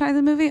advertising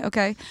the movie.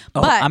 Okay,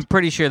 oh, but I'm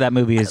pretty sure that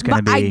movie is going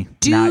to but be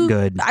not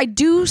good. I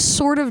do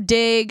sort of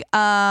dig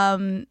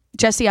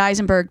Jesse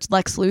Eisenberg's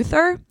Lex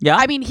Luthor. Yeah?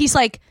 I mean he's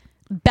like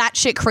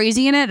batshit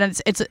crazy in it, and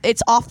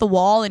it's off the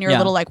wall, and you're Yeah. a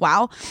little like,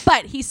 wow.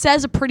 But he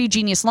says a pretty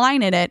genius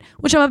line in it,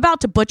 which I'm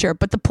about to butcher,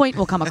 but the point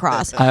will come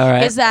across. All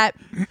right. Is that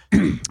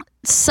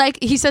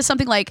he says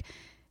something like,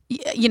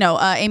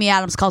 Amy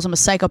Adams calls him a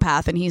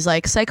psychopath, and he's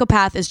like,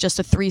 psychopath is just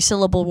a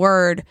 3-syllable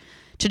word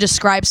to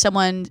describe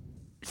someone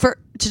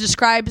to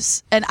describe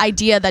an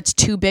idea that's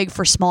too big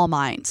for small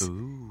minds.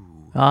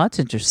 Oh, that's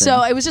interesting.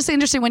 So it was just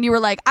interesting when you were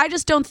like, I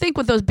just don't think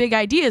with those big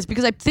ideas,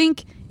 because I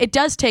think it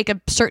does take a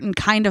certain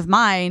kind of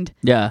mind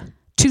yeah,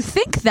 to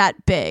think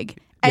that big.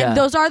 And Yeah.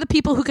 those are the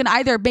people who can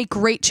either make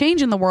great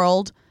change in the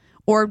world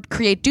or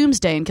create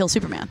doomsday and kill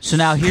Superman. so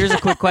now here's a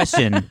quick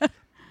question: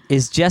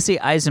 is Jesse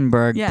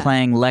Eisenberg Yeah.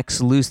 playing Lex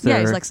Luthor? Yeah,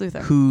 he's Lex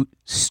Luthor. Who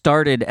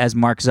started as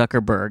Mark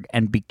Zuckerberg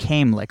and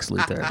became Lex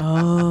Luthor?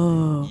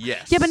 Oh.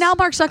 Yes. Yeah, but now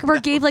Mark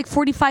Zuckerberg gave like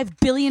 $45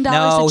 billion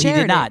No, to charity. he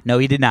did not. No,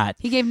 he did not.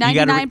 He gave You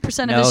gotta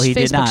 99% of no, his he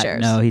did Facebook not.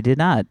 shares. No, he did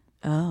not.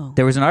 Oh.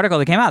 There was an article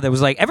that came out that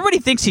was like, everybody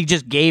thinks he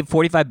just gave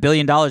 $45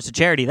 billion to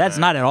charity. That's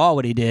not at all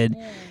what he did.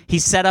 He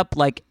set up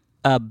like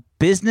a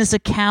business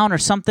account or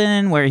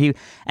something where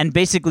and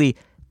basically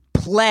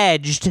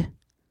pledged,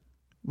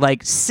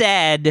 like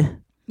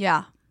said,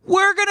 Yeah.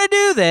 we're going to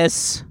do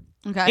this.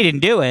 Okay. He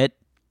didn't do it.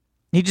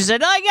 He just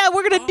said, oh, yeah,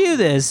 we're going to do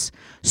this.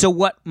 So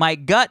what my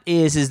gut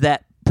is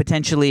that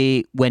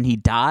potentially when he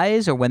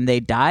dies or when they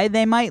die,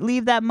 they might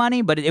leave that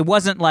money. But it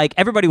wasn't like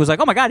everybody was like,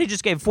 oh, my God, he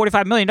just gave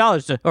 $45 million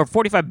or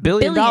 $45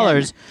 billion.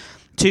 Billion.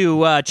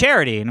 to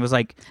charity, and was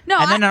like, No,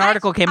 and then an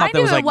article came up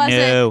that was like,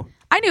 no.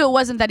 I knew it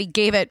wasn't that he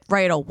gave it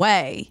right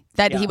away.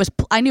 That he was.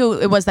 I knew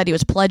it was that he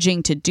was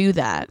pledging to do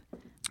that.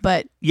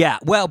 But Yeah,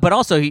 well, but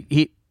also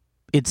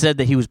it said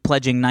that he was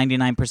pledging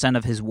 99%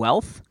 of his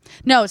wealth.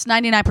 no, it's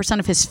 99%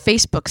 of his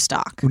Facebook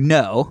stock.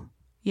 No,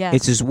 Yes.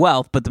 it's his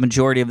wealth, but the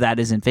majority of that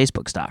is in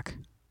Facebook stock.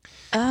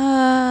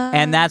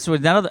 And that's what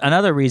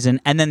another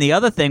reason. And then the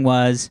other thing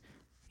was,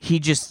 he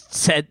just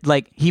said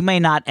like he may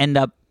not end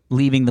up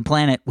leaving the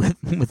planet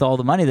with all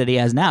the money that he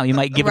has now. He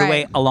might give it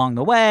away along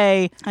the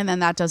way. And then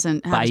that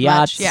doesn't have Buy as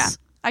yachts. much. Yeah,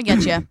 I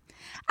get you.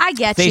 I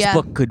get you.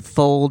 Facebook could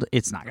fold.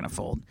 It's not going to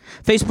fold.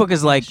 Facebook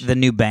is like the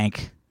new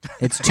bank.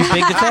 It's too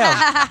big to fail.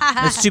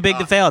 It's too big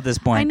to fail at this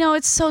point. I know,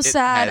 it's so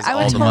sad. has I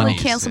would all the totally money,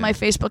 cancel so- my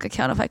Facebook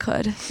account if I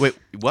could. Wait,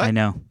 what? I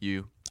know.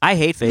 You. I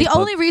hate Facebook. The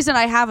only reason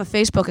I have a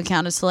Facebook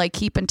account is to like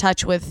keep in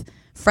touch with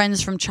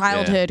friends from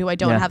childhood who I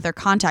don't Yeah. have their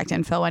contact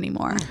info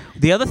anymore.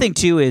 The other thing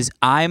too is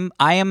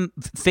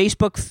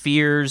Facebook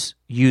fears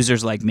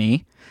users like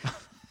me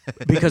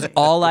because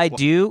all I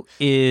do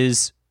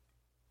is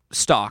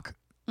stalk.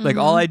 Like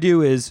all I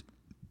do is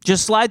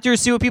just slide through,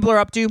 see what people are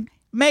up to.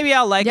 Maybe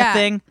I'll like Yeah. a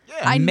thing.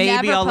 I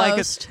Maybe never I'll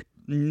post. like it.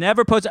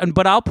 Never post,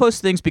 but I'll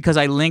post things because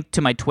I link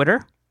to my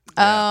Twitter,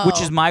 Oh, which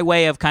is my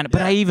way of kind of.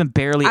 But I even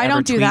barely I ever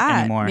don't do tweet that.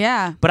 anymore.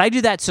 Yeah. But I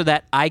do that so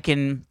that I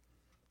can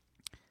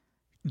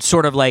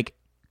sort of like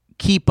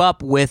keep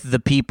up with the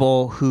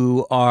people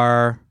who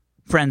are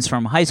friends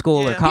from high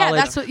school or Yeah. college,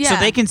 that's what- so yeah.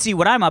 they can see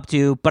what I'm up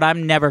to. But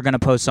I'm never going to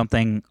post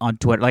something on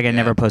Twitter. Like I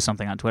never post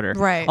something on Twitter.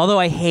 Right. Although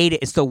I hate it.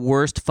 It's the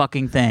worst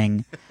fucking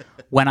thing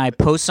when I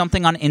post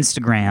something on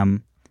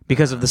Instagram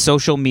because of the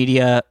social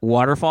media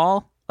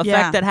waterfall effect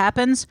Yeah. that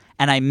happens,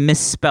 and I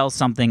misspell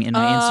something in my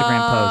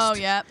Instagram post.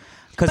 Oh, yeah.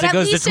 Because But it at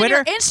goes to least in your Twitter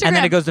and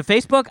then Instagram- it goes to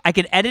Facebook. I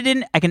can edit it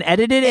in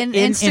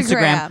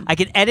Instagram. I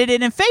can edit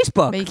it in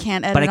Facebook. But you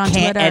can't But edit I on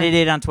can't Twitter. edit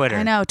it on Twitter.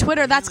 I know.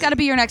 Twitter, that's got to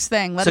be your next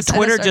thing. Let So us edit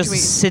Twitter our just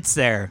tweet. sits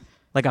there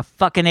like a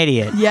fucking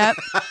idiot. Yep.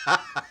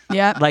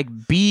 Yep. Like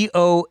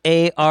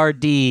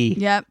BOARD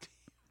Yep.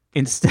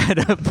 instead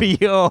of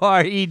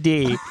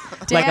BORED.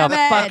 Like a Damn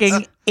it.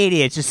 fucking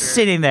idiot just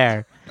sitting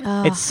there.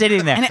 It's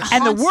sitting there. And it the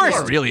haunts you. worst,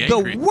 You're really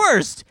angry. the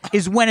worst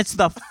is when it's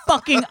the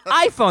fucking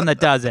iPhone that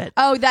does it.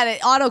 Oh, that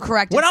it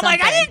autocorrected When I'm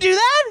like, I something. didn't do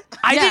that.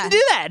 I Yeah. didn't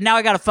do that. Now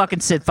I got to fucking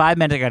sit 5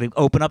 minutes. I got to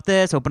open up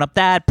this, open up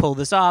that, pull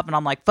this off. And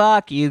I'm like,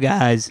 fuck you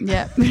guys.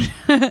 Yeah.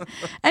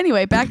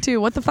 Anyway, back to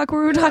what the fuck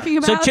were we talking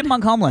about? So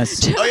Chipmunk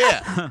Homeless. Oh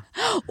yeah.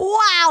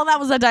 Wow, that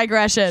was a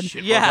digression.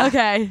 Yeah.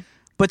 Okay.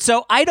 But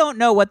so I don't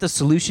know what the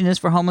solution is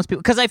for homeless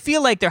people because I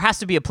feel like there has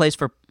to be a place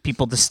for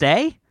people to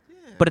stay.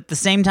 But at the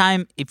same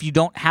time, if you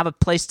don't have a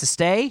place to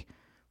stay,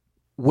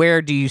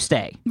 where do you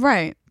stay?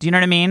 Right. Do you know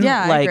what I mean?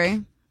 Yeah, I like,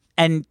 agree.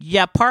 And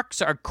yeah,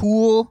 parks are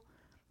cool.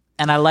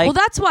 And I like, Well,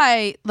 that's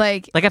why,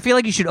 like, I feel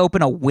like you should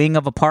open a wing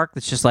of a park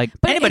that's just like,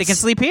 But anybody it's- can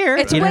sleep here.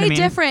 it's you know way what I mean?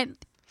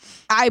 different.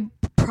 I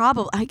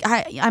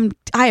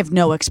have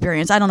no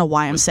experience. I don't know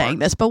why I'm saying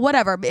this, but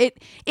whatever.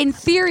 It in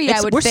theory,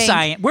 I would we're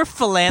think We're we're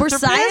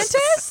philanthropists.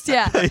 scientists.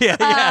 Yeah.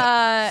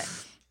 Yeah.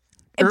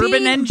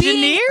 Urban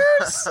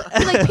engineers.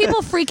 Like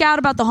people freak out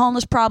about the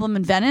homeless problem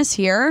in Venice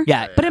here.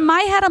 Yeah. But in my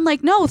head, I'm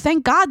like, no,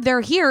 thank God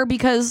they're here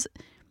because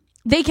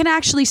they can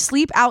actually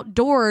sleep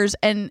outdoors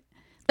and.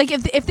 Like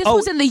if this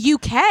was in the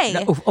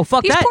UK,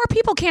 fuck these that. poor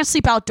people can't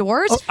sleep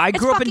outdoors. I It's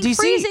grew up in fucking DC.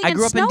 freezing I and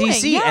grew up in snowing.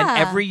 DC, Yeah. and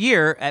every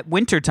year at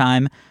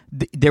wintertime,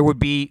 there would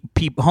be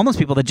homeless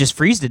people that just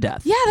freeze to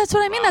death. Yeah, that's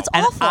what I mean. That's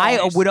And awful.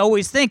 I would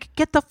always think,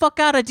 get the fuck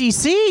out of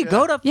DC.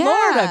 Go to Florida.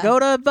 Yeah. Go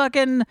to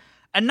fucking.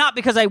 And not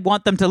because I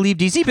want them to leave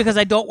DC, because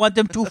I don't want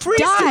them to freeze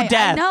die. to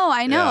death.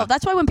 I know. Yeah.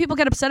 That's why when people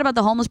get upset about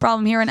the homeless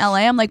problem here in LA,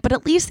 I'm like, but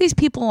at least these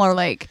people are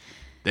like,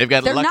 They've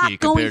got they're lucky not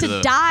going compared to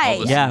the die.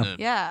 homeless Yeah. in the-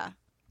 yeah.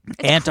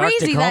 It's Antarctic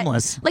crazy that,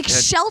 homeless. like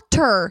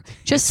shelter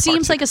just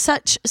seems like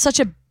such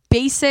a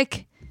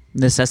basic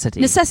Necessity.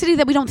 necessity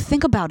that we don't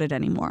think about it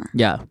anymore.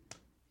 Yeah.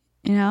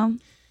 You know?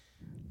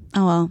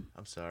 Oh well.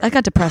 I'm sorry. That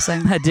got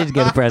depressing. I did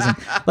get a present.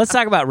 Let's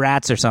talk about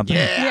rats or something.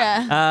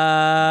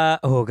 Yeah.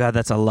 Oh, God,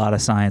 that's a lot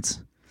of science.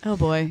 Oh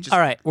boy. All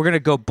right, we're going to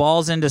go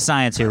balls into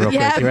science here real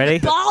Yeah. quick. You ready?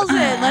 Balls in.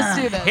 Let's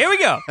do this. Here we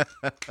go.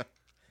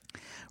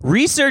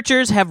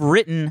 Researchers have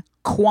written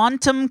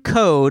quantum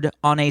code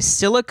on a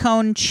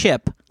silicone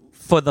chip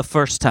for the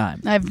first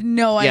time. I have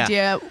no Yeah.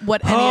 idea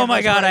what any Oh of my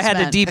those God, I words had to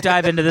meant. deep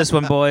dive into this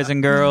one, boys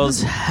and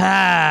girls.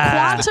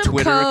 Quantum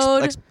Twitter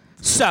code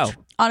So,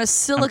 on a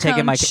silicone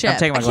taking my- I'm chip.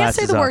 taking my I can't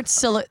say the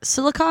glasses word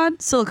silicon.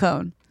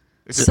 Silicone.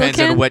 It depends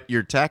Silicon? on what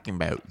you're talking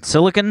about.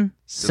 silicon,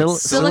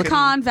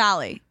 Silicon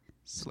Valley.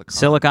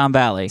 Silicon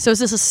Valley, So is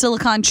this a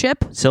silicon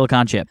chip?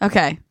 silicon chip.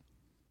 Okay.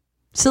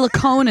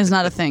 Silicone is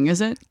not a thing,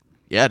 is it?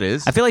 Yeah, it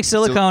is. I feel like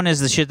silicone is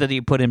the shit that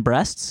you put in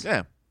breasts.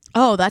 Yeah,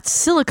 Oh, that's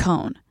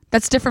silicone.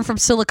 That's different from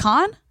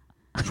silicon?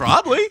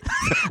 probably.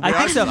 I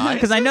think so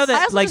because I know I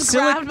that also like just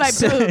grabbed my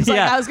boobs, like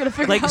I was gonna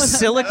figure like out what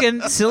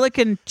that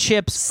silicon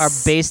chips are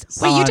based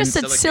Wait, on you just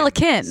said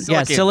silicon.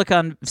 Silicon.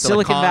 Silicon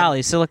Silicon.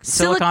 Valley,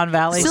 Silicon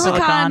Valley,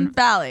 Silicon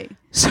Valley.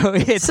 So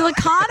it's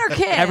Silicon or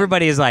kid?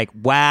 everybody is like,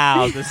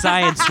 wow, the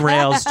science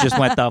rails just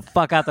went the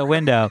fuck out the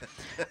window.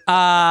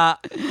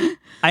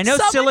 I know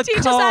Someone teach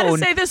us how to silicone.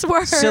 say this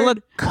word.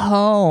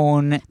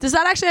 Silicone. Does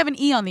that actually have an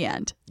E on the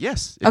end?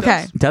 Yes. It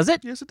Okay. does. Does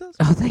it? Yes, it does.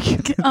 Oh, thank you.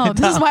 Oh,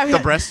 this is why we The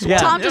breasts. Yeah.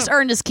 Tom just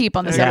earned his keep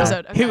on this Yeah.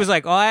 episode. He Okay. was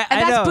like, oh, I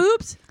and know. that's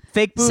boobs?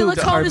 Fake boobs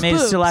Silicone are is made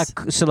of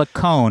boobs.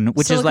 silicone,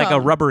 which is like a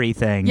Silicone. rubbery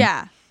thing.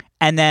 Yeah.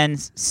 And then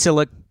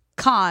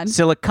Con.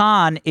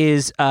 silicon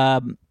is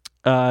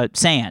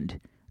sand,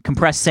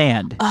 compressed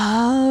sand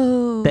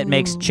Oh. that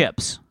makes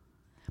chips.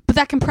 But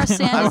that compressed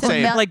sand I would is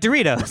say melt- Like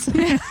Doritos.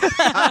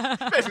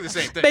 Basically the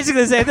same thing.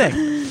 Basically the same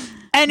thing.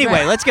 Anyway,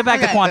 Right. let's get back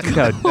to Okay. quantum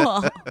code.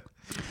 Cool.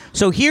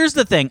 So here's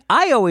the thing.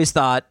 I always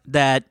thought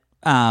that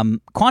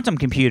quantum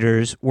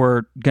computers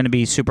were going to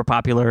be super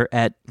popular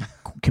at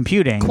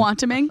computing.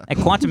 Quantuming? At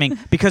quantuming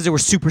because they were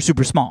super,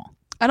 super small.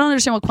 I don't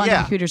understand what quantum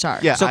Yeah. computers are.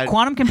 Yeah. So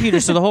quantum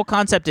computers, so the whole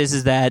concept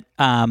is that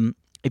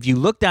if you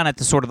look down at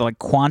the sort of like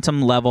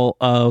quantum level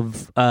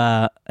of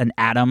an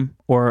atom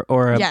or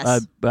a,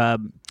 Yes. a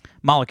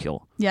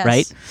molecule, Yes.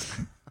 right?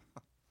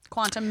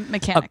 Quantum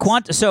mechanics.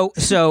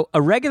 So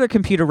a regular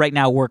computer right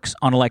now works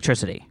on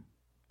electricity,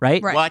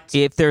 right? Right. What?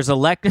 If there's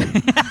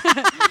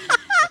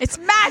It's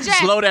magic.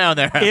 Slow down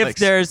there,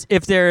 Alex.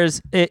 if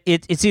there's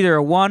it's either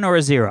a 1 or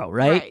a 0,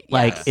 right? Right,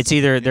 Like yes. it's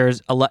either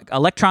there's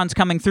electrons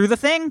coming through the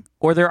thing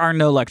or there are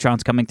no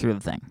electrons coming through the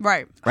thing,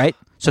 Right. right?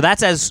 So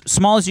that's as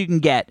small as you can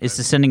get is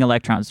to sending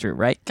electrons through,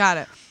 right? Got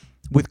it.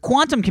 With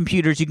quantum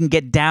computers, you can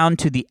get down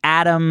to the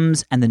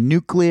atoms and the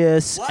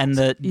nucleus and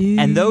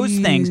those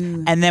things,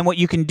 and then what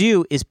you can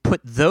do is put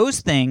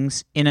those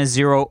things in a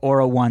 0 or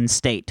a 1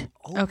 state.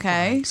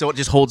 Okay. So it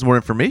just holds more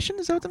information?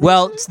 Is that what that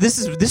Well, means?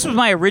 this was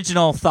my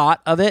original thought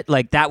of it.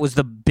 Like that was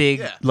the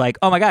big like,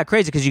 oh my god,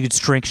 crazy, because you could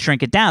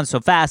shrink it down so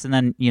fast, and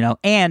then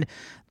and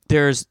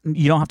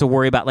you don't have to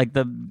worry about like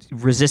the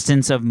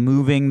resistance of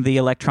moving the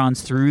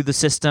electrons through the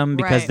system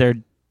because Right. they're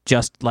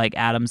just like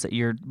atoms that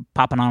you're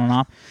popping on and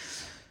off.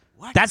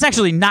 That's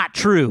actually not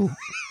true.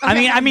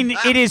 I mean,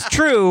 it is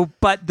true,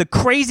 but the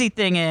crazy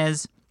thing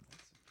is,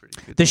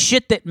 the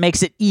shit that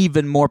makes it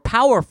even more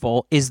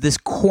powerful is this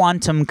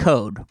quantum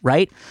code,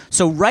 right?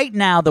 So right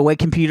now, the way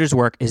computers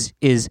work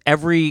is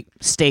every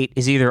state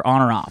is either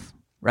on or off,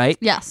 right?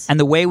 Yes. And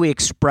the way we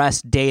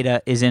express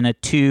data is in a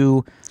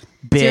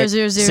 2-bit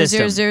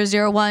system.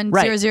 00001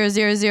 Right.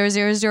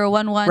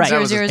 0000011 Right.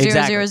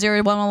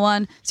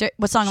 0000111.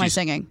 What song am I She's-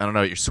 singing? I don't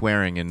know. You're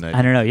swearing in the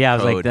I don't know. Yeah, I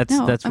was like, code.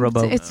 that's No,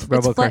 robo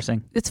Flight-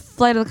 cursing. It's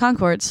Flight of the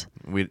Conchords.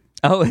 We,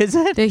 Oh, is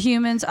it? The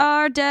humans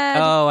are dead.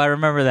 Oh, I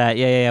remember that.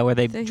 Yeah. Where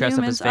they the dress up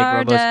as humans fake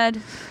are robos.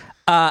 dead.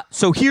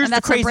 So here's And the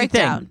that's the crazy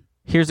breakdown. thing.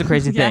 Here's the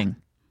crazy Yeah. thing.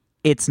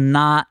 It's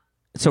not.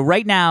 So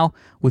right now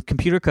with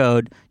computer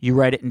code, you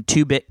write it in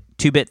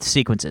 2-bit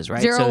sequences,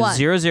 right? 0, so 1.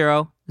 0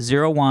 0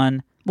 0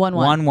 1 1,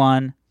 1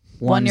 1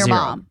 One your 0.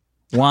 mom.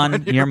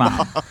 One your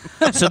mom.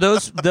 So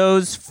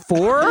those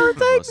 4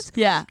 things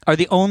Yeah. are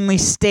the only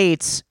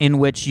states in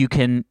which you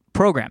can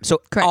program. So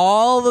Correct.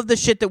 all of the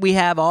shit that we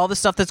have, all the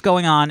stuff that's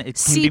going on, it can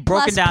C++. be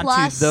broken down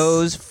to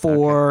those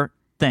 4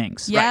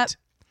 things. Yep. Right.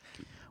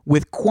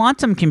 With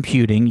quantum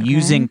computing,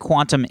 using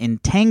quantum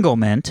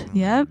entanglement,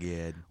 Yep.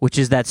 Good. which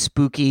is that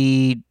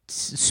spooky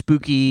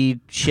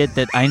shit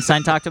that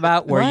Einstein talked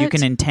about, where you What?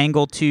 can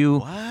entangle two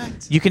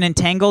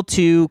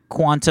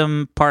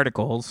quantum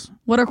particles.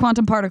 What are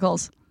quantum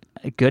particles?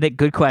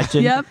 Good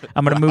question. Yep.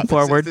 I'm gonna move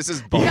forward. This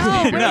is bullshit.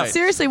 No, wait, Right.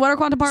 seriously, what are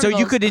quantum So particles?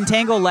 you could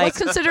entangle like What's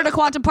considered a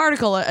quantum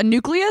particle? A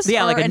nucleus?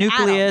 yeah, or like a an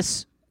atom?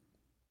 nucleus.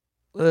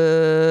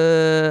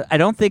 I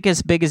don't think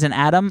as big as an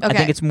atom. I Okay.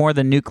 think it's more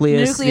the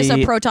nucleus. Nucleus,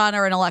 the- a proton,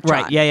 or an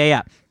electron. Right.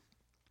 Yeah.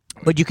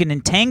 But you can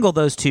entangle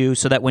those two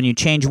so that when you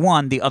change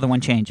one, the other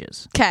one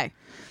changes. Okay.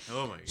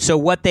 Oh my God. So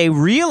what they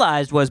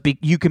realized was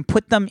you can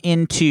put them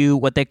into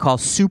what they call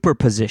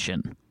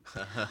superposition,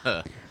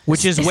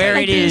 which is where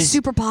like it being is.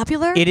 super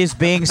popular. It is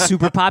being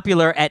super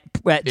popular at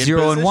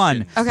 0 and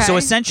 1. Okay. So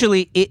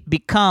essentially, it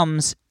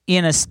becomes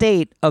in a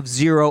state of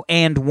 0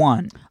 and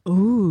 1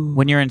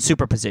 when you're in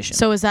superposition.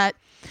 So is that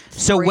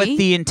So what free?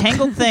 the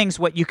entangled things,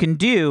 what you can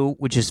do,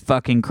 which is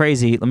fucking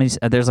crazy. Let me.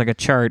 There's like a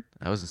chart.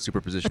 I was in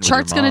superposition. the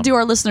chart's going to do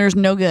our listeners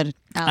no good?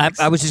 Alex.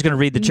 I was just going to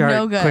read the chart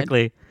No good.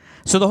 quickly.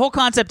 So the whole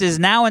concept is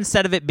now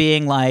instead of it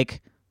being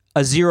like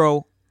a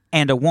 0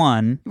 and a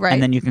 1, Right.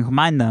 and then you can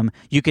combine them,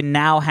 you can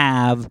now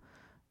have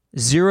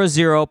 0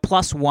 0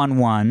 plus 1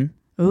 1.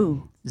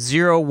 Ooh.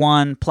 0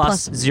 1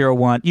 plus 0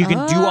 1. You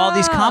can do all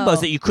these Oh. combos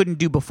that you couldn't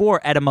do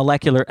before at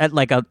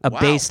like a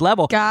base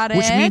level. Got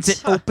Which means it.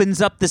 it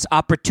opens up this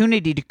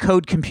opportunity to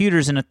code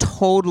computers in a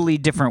totally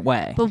different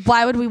way. But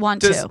why would we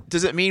want to?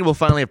 Does it mean we'll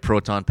finally have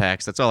proton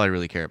packs? That's all I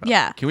really care about.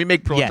 Yeah. Can we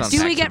make proton Yes. packs?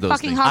 Do we of get those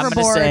fucking things? I'm gonna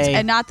hoverboards say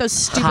and not those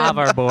stupid,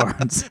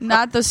 Hoverboards.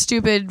 not those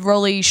stupid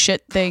rolly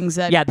shit things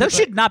that? Yeah, those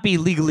people- should not be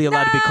legally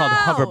allowed to be called No!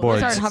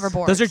 hoverboards. Those aren't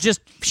hoverboards. Those are just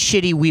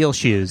shitty wheel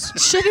shoes.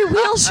 shitty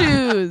wheel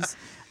shoes.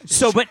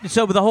 So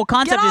the whole Get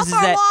concept off is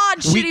our that lawn,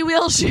 shitty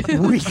wheel shoes.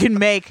 we can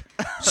make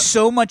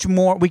so much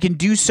more. We can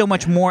do so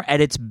much more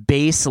at its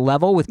base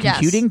level with Yes.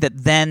 computing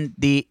that then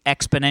the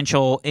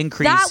exponential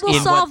increase That will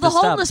in solve what the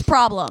homeless stuff.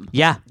 problem.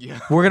 Yeah.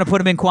 We're gonna put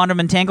them in quantum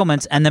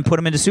entanglements and then put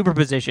them into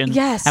superposition.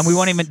 Yes. and we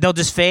won't even. They'll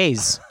just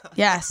phase.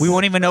 Yes. We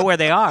won't even know where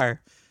they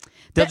are.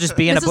 They'll just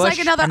be in a This bush. is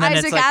like another and then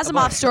Isaac it's like,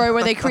 Asimov story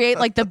where they create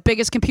like the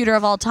biggest computer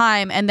of all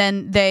time, and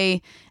then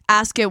they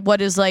ask it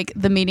what is like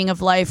the meaning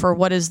of life, or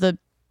what is the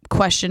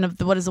question of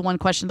what is the one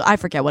question, I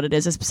forget what it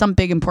is. It's some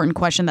big important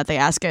question that they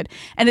ask it,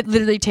 and it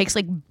literally takes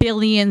like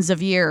billions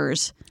of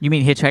years. You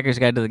mean Hitchhiker's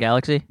Guide to the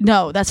Galaxy?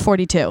 No, that's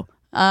 42.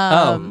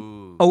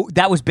 Oh,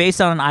 that was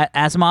based on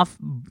Asimov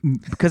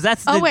because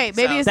that's. Oh wait,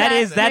 maybe is that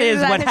is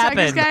what Hitchhiker's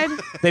happened. Guide?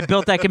 They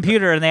built that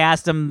computer and they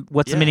asked him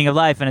what's the meaning of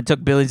life, and it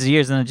took billions of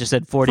years, and it just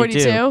said 42.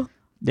 42.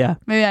 Yeah.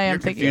 Maybe I am You're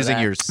thinking of confusing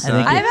that. your think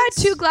son. I've had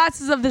 2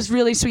 glasses of this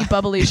really sweet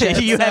bubbly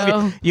shit. you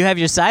so- have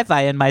your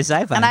sci-fi and my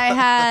sci-fi. and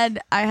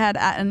I had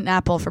an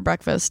apple for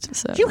breakfast.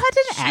 So You had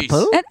an Jeez.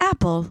 apple? an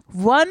apple.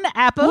 One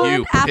apple? One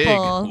You pig.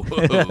 apple.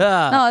 Whoa.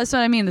 No, that's what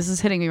I mean. This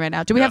is hitting me right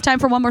now. Do we have time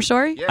for one more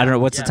story? Yeah, I don't know.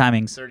 What's the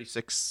timings?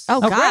 36.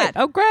 Oh, Oh, God. great.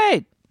 Oh,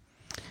 great.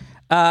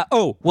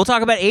 We'll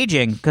talk about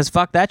aging because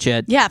fuck that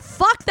shit. Yeah,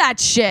 fuck that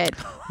shit.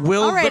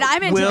 Will All right,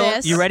 I'm into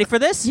this. You ready for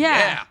this? Yeah.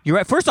 Yeah. You're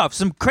right. First off,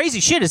 some crazy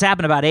shit has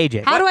happened about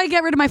aging. How do I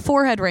get rid of my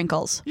forehead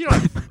wrinkles? You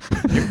don't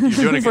you're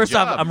doing a good First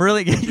job. off, I'm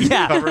really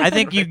yeah. I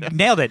think you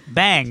nailed it.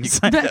 Bangs.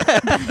 Oh,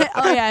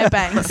 yeah, I have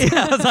bangs.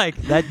 I was like,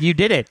 that you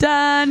did it.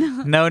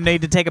 Done. No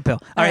need to take a pill.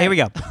 All right, here we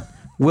go.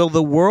 Will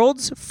the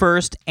world's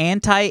first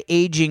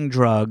anti-aging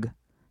drug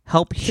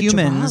help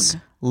humans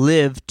drug?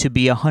 live to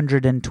be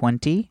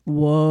 120?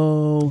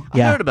 Whoa. I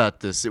heard about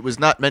this. It was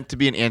not meant to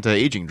be an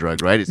anti-aging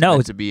drug, right? It's No,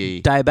 meant it's to be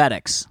a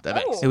diabetics.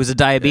 diabetic. It was a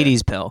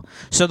diabetes pill.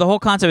 So the whole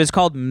concept is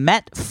called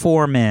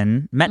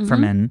metformin.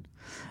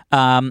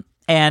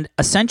 And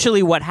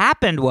essentially what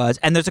happened was,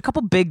 and there's a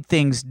couple big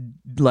things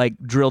like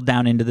drilled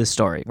down into this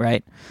story,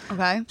 right?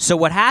 Okay. So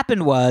what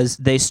happened was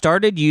they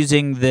started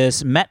using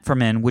this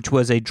metformin, which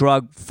was a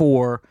drug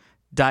for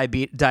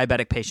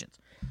diabetic patients.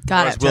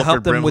 Got As it. help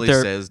Wilford them with Brimley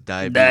their says,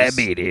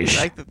 diabetes.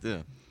 I like that, yeah.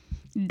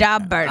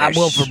 Diabetes. I'm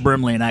Wilford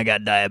Brimley and I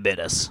got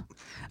diabetes.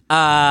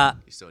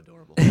 He's so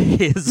adorable.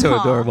 He is so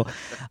adorable.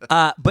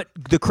 But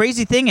the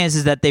crazy thing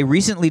is that they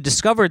recently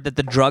discovered that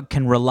the drug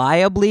can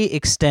reliably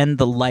extend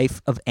the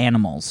life of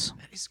animals.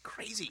 That is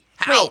crazy.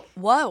 How? Wait,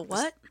 whoa,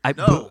 what?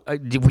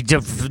 We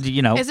just,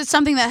 you know, Is it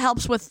something that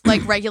helps with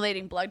like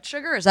regulating blood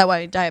sugar? Is that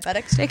why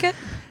diabetics take it?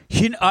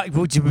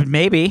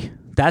 maybe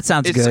that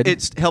sounds good.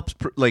 It helps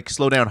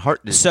slow down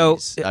heart So,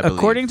 disease. I believe.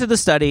 according to the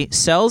study,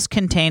 cells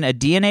contain a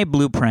DNA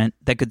blueprint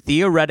that could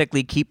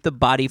theoretically keep the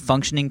body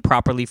functioning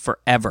properly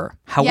forever.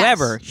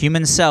 However,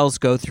 human cells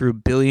go through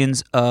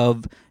billions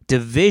of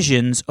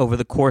divisions over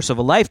the course of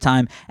a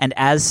lifetime, and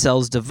as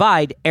cells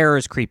divide,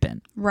 errors creep in.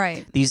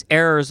 Right. These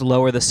errors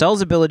lower the cell's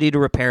ability to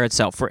repair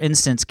itself. For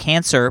instance,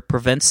 cancer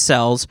prevents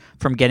cells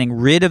from getting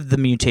rid of the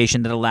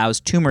mutation that allows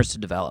tumors to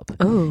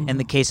develop. Ooh. In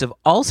the case of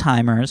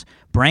Alzheimer's,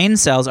 brain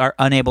cells are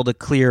unable to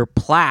clear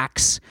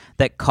plaques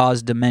that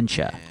cause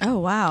dementia. Oh,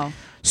 wow.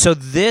 So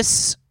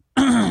this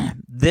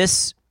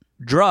this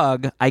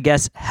drug, I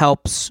guess,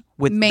 helps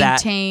with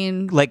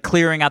Maintain. that, like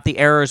clearing out the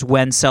errors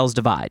when cells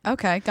divide.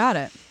 Okay, got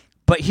it.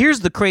 But here's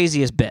the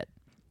craziest bit.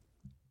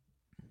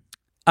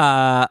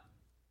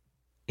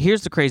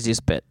 Here's the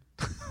craziest bit.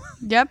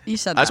 Yep, you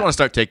said I just that. want to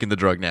start taking the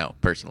drug now,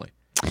 personally.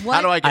 What?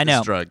 How do I get I know.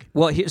 this drug?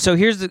 Well, so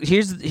here's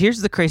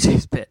the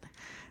craziest bit.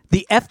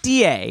 The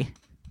FDA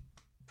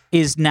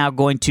is now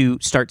going to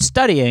start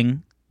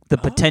studying the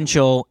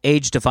potential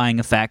age-defying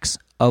effects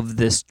of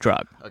this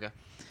drug. Okay.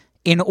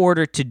 In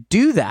order to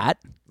do that,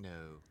 No.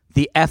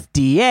 the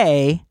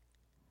FDA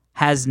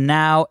has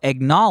now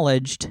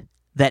acknowledged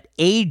that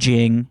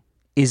aging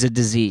is a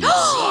disease.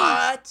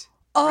 What?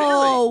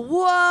 Oh,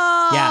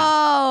 whoa.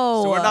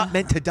 Yeah. So we're not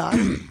meant to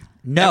die?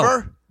 No.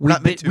 Ever? We're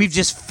not meant to. We've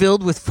just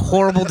filled with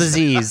horrible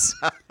disease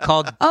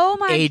called Oh,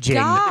 my aging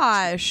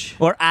gosh.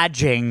 or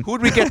aging. Who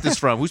would we get this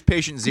from? Who's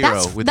patient zero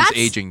That's- with this that's-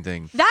 aging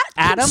thing? That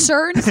Adam?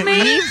 concerns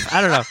me.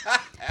 I don't know.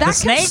 That The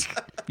snake?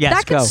 Yes,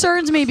 that go.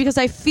 concerns me because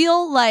I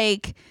feel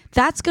like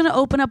that's going to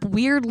open up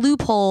weird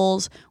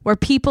loopholes where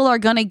people are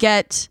going to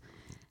get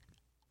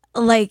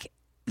like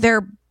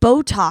their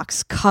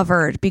Botox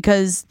covered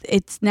because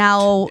it's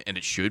now And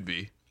it should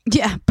be.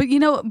 yeah,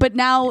 but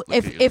now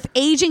if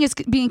aging is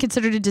being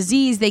considered a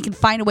disease, they can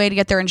find a way to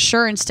get their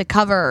insurance to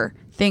cover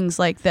things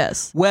like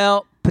this.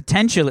 Well,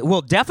 potentially.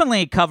 We'll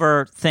definitely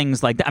cover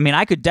things like that. I mean,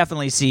 I could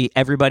definitely see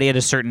everybody at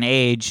a certain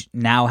age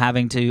now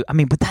having to. I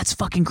mean, but that's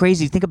fucking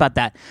crazy. Think about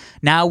that.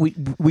 Now we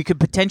could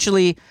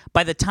potentially,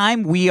 by the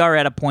time we are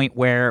at a point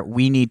where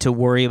we need to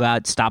worry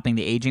about stopping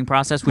the aging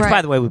process, which, Right.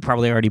 by the way, we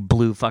probably already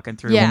blew fucking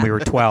through Yeah. when we were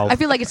 12. I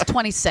feel like it's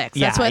 26.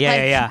 Yeah, That's what yeah,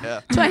 like yeah.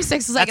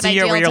 26 is like That's an a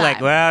year ideal where you're like,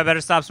 time. well, I better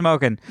stop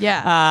smoking.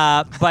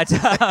 Yeah.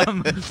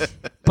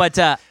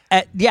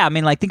 Yeah, I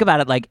mean, like, think about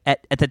it. Like,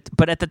 at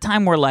the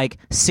time we're like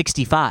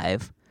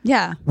 65,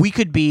 yeah. we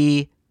could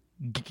be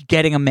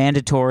getting a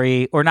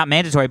mandatory, or not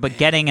mandatory, but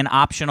getting an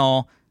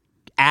optional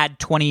add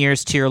 20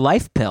 years to your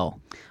life pill.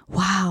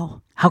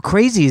 Wow. How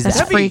crazy is That's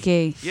that?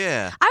 freaky.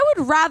 Yeah. I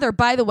would rather,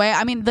 by the way,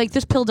 I mean, like,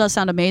 this pill does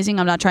sound amazing.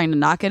 I'm not trying to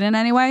knock it in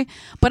any way,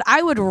 but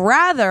I would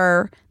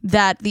rather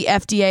that the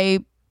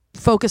FDA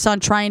focus on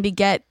trying to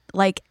get,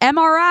 like,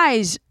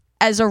 MRIs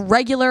as a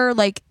regular,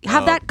 like,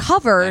 have that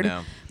covered I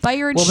know. by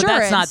your Well, insurance. but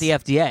that's not the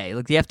FDA.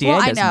 Like, the FDA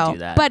Well, I doesn't know, do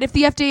that. but if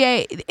the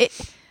FDA,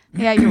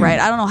 yeah, you're right.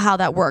 I don't know how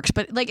that works,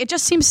 but like, it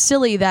just seems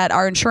silly that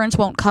our insurance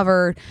won't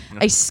cover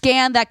a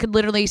scan that could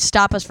literally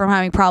stop us from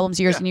having problems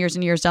years and years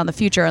and years down the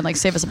future and like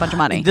save us a bunch of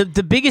money.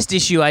 The biggest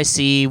issue I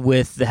see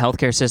with the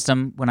healthcare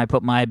system when I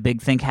put my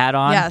big think hat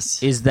on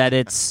Yes. is that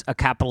it's a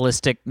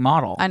capitalistic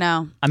model. I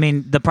know. I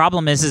mean, the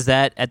problem is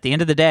that at the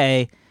end of the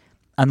day,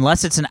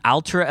 unless it's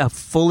a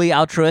fully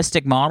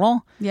altruistic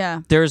model,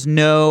 Yeah. there's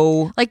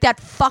no Like that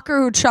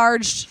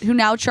fucker who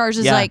now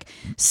charges Yeah. like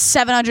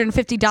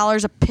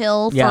 $750 a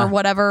pill Yeah. for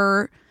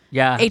whatever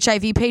yeah.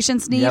 HIV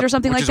patients need Yep. or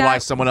something Which like is that. why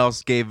someone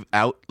else gave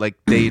out, like,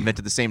 they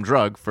invented the same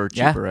drug for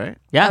Yeah. cheaper, right?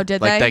 Yeah. Oh,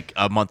 did Like, they?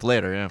 a month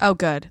later, yeah. Oh,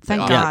 good.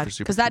 Thank Yeah. God. For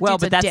super- Because that well,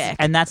 dude's but a that's dick.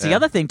 and that's the Yeah.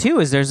 other thing too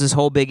is there's this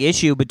whole big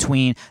issue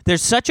between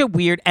there's such a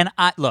weird and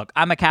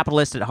I'm a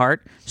capitalist at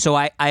heart, so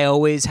I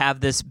always have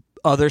this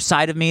other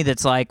side of me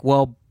that's like,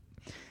 well,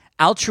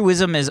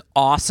 altruism is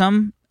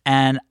awesome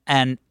and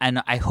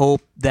I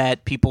hope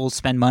that people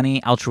spend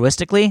money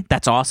altruistically.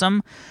 That's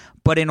awesome.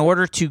 But in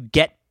order to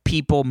get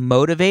people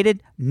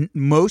motivated,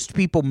 most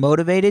people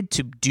motivated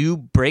to do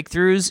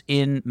breakthroughs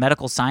in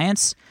medical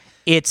science,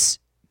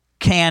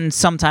 can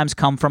sometimes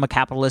come from a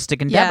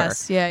capitalistic endeavor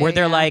Yes, yeah, where yeah,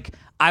 they're yeah. like,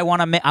 I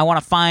want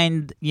to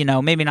find,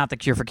 maybe not the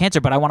cure for cancer,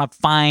 but I want to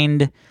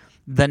find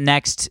the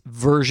next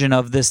version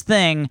of this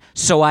thing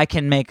so I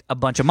can make a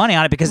bunch of money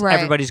on it because Right.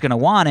 everybody's going to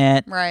want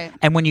it. Right.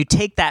 And when you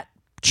take that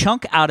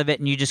chunk out of it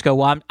and you just go,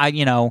 well,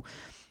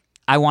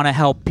 I want to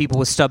help people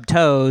with stubbed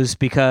toes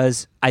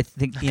because I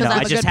think I'm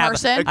I a just good have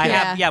person?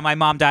 my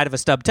mom died of a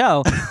stubbed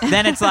toe.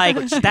 Then it's like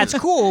that's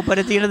cool, but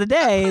at the end of the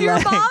day, Your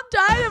like, mom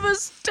died of a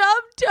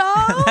stubbed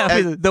toe?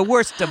 that was the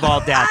worst of all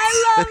deaths.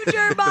 I loved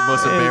your mom.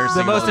 most embarrassing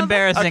The most one.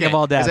 embarrassing Okay, of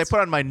all deaths. As I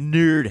put on my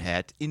nerd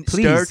hat, in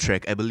Please. Star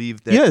Trek, I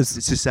believe that Yes.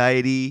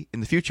 society in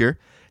the future,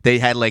 they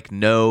had like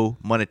no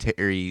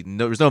monetary,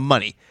 there was no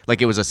money.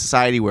 Like it was a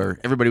society where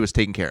everybody was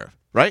taken care of,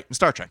 right? In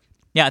Star Trek.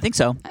 Yeah, I think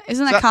so.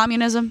 Isn't that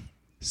communism?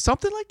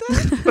 Something like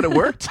that, but it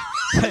worked.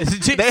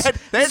 They had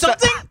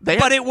something,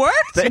 but it worked.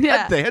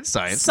 Yeah. They had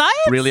science. Science?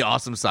 Really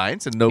awesome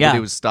science, and nobody Yeah.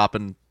 was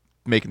stopping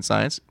making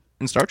science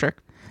in Star Trek.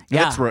 And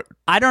Yeah, that's where,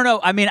 I don't know.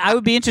 I mean, I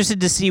would be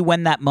interested to see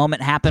when that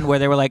moment happened where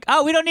they were like,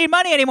 "Oh, we don't need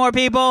money anymore,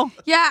 people."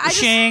 Yeah,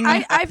 Shing.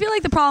 I feel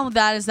like the problem with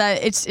that is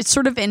that it's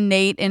sort of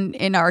innate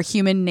in our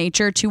human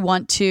nature to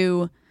want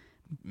to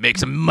make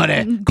some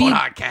money. Going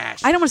hard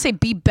cash. I don't want to say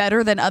be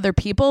better than other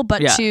people,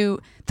 but Yeah. to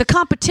the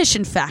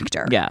competition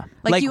factor. Yeah,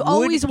 Like you would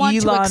always want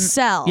to Elon-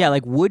 excel. Yeah,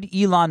 like would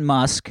Elon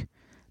Musk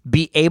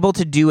be able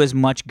to do as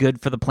much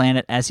good for the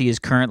planet as he is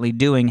currently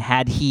doing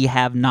had he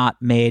have not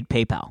made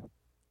PayPal?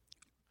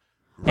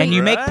 And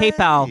you make Right.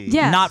 PayPal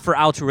Yeah. not for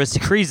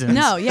altruistic reasons.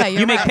 No, yeah,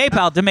 you're you make right.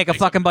 PayPal to make a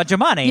fucking bunch of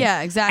money.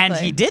 Yeah, exactly.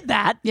 And he did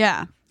that.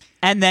 Yeah.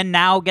 And then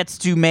now gets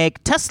to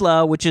make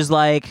Tesla, which is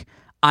like,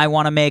 I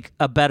want to make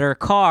a better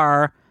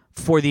car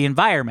for the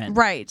environment.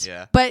 Right.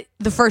 Yeah. But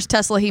the first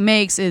Tesla he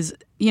makes is,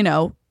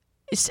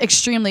 it's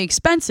extremely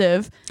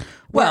expensive.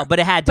 Well, but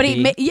it had to but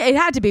be. it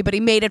had to be, but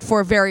he made it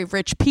for very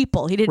rich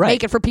people. He didn't Right.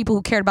 make it for people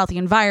who cared about the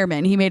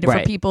environment. He made it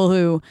Right. for people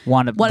who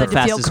wanted the to feel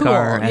fastest cool.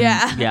 car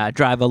and yeah.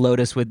 drive a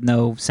Lotus with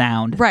no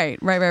sound. Right.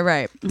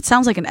 It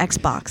sounds like an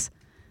Xbox.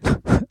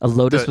 A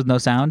Lotus with no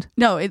sound?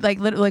 No, it like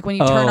when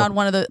you turn Oh. on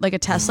one of the like a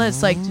Tesla,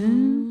 it's like,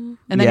 and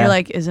then Yeah. you're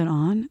like, is it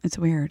on? It's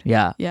weird.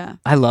 Yeah. Yeah.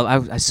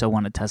 I so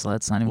want a Tesla.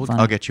 It's not even fun.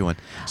 I'll get you one.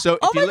 So if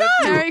Oh you my live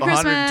God. to Merry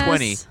 120,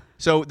 Christmas.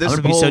 so I'm this going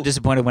to be whole, so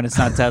disappointed when it's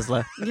not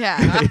Tesla.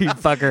 Yeah. You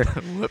fucker.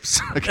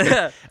 Whoops.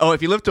 Okay. Oh,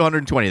 if you live to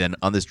 120 then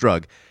on this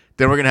drug,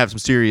 then we're gonna have some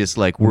serious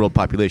like world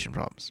population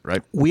problems,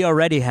 right? We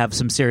already have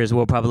some serious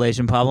world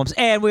population problems,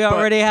 and we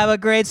already have a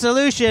great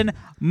solution: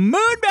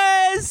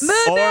 Moonbase!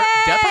 Or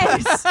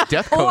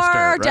Death Coaster, Or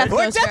right? Death Or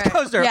Coaster. Death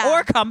Coaster, Yeah. or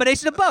a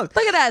combination of both.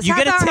 Look at us. You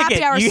Half get a hour, ticket.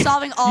 happy hour, you,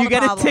 solving all you the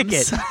get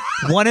problems. a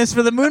ticket. One is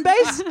for the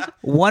Moonbase.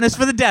 One is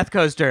for the Death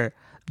Coaster.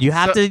 You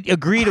have to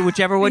agree to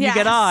whichever one you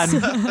get on.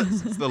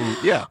 Yes.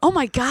 Yeah. Oh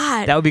my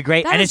God. That would be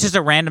great, That and is- it's just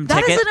a random That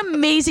ticket, is an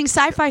amazing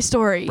sci-fi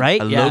story.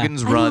 right? A Yeah.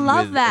 Logan's I Run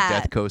love with that. a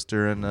Death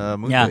Coaster and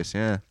Moonbase.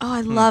 Yeah. Oh,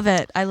 I love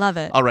it. I love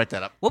it. I'll write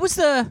that up. What was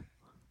the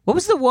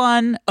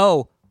one?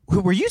 Oh,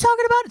 were you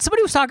talking about it?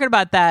 Somebody was talking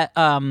about that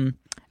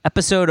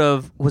episode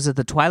of, was it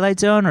the Twilight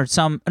Zone or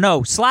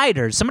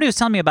Sliders? Somebody was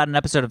telling me about an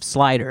episode of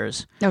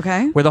Sliders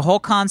Okay. where the whole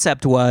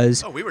concept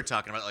was, Oh, we were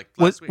talking about it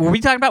like were we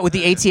talking about with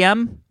the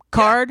ATM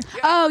card?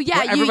 Oh yeah,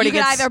 Where you everybody can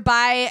gets- either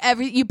buy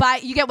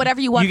you get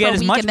whatever you want You get for a as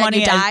week much and then money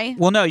you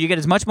die. you get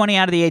as much money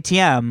out of the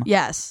ATM.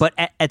 Yes. But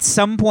at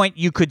some point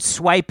you could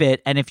swipe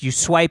it, and if you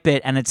swipe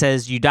it and it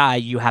says you die,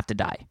 you have to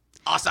die.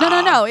 Awesome.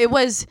 No. It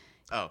was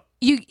Oh.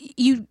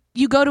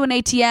 you go to an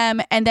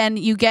ATM and then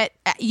you get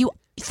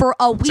for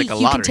a week, like a you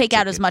can lottery take out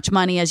ticket. as much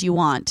money as you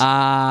want,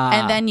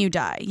 and then you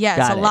die. Yeah,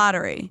 it's Got a it.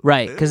 lottery.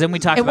 Right, because then we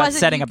talked It about wasn't-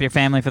 setting up your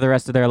family for the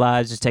rest of their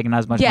lives, just taking out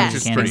as much money Yes,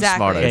 as you can. pretty exactly,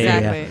 smart idea.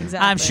 exactly, Yeah.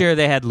 exactly. I'm sure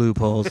they had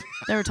loopholes.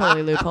 They were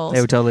totally loopholes.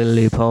 They were totally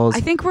loopholes. I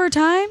think we're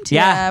timed.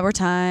 Yeah. We're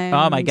timed.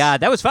 Oh my God,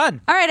 that was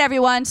fun. All right,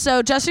 everyone.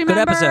 So just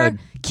remember, episode.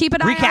 keep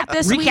an eye Recap. out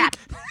this Recap. week.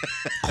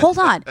 Hold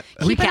on.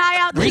 Keep an Recap. eye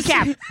out this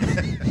Recap. week.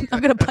 I'm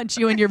going to punch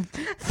you in your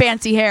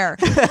fancy hair.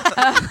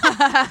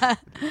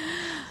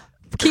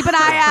 Keep an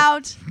eye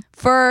out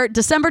for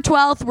December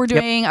 12th. We're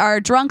doing our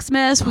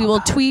Drunksmas. We will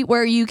tweet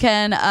where you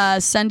can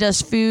send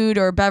us food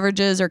or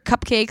beverages or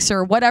cupcakes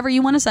or whatever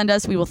you want to send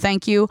us. We will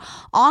thank you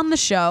on the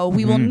show.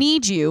 We will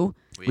need you.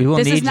 We will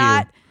This need is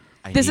not.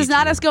 I This is need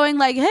not you. us going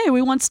like, hey,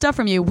 we want stuff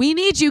from you. We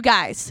need you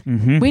guys.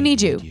 We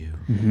need you.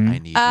 I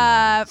need you.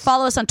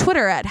 Follow us on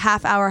Twitter at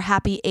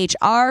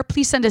halfhourhappyhr.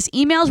 Please send us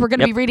emails. We're going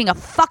to be reading a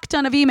fuck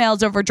ton of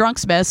emails over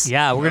Drunksmas.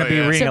 Yeah, we're going to be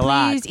yeah. reading So a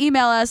lot. please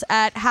email us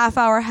at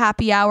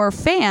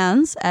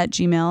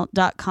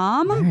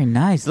halfhourhappyhourfans@gmail.com. Very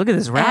nice. Look at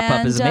this wrap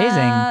up. Is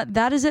amazing.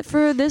 That is it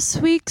for this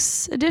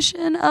week's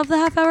edition of the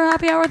Half Hour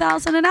Happy Hour with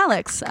Allison and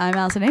Alex. I'm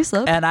Allison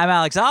Aislip. And I'm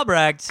Alex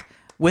Albrecht.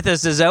 With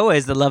us, as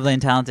always, the lovely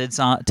and talented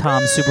Tom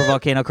Super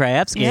Volcano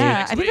Krajewski.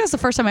 Yeah, I think that's the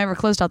first time I ever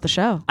closed out the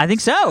show. I think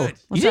so. Good.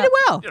 You did up? it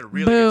well. You did a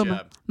really Boom. good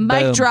job.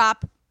 Mic Boom.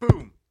 drop.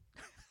 Boom.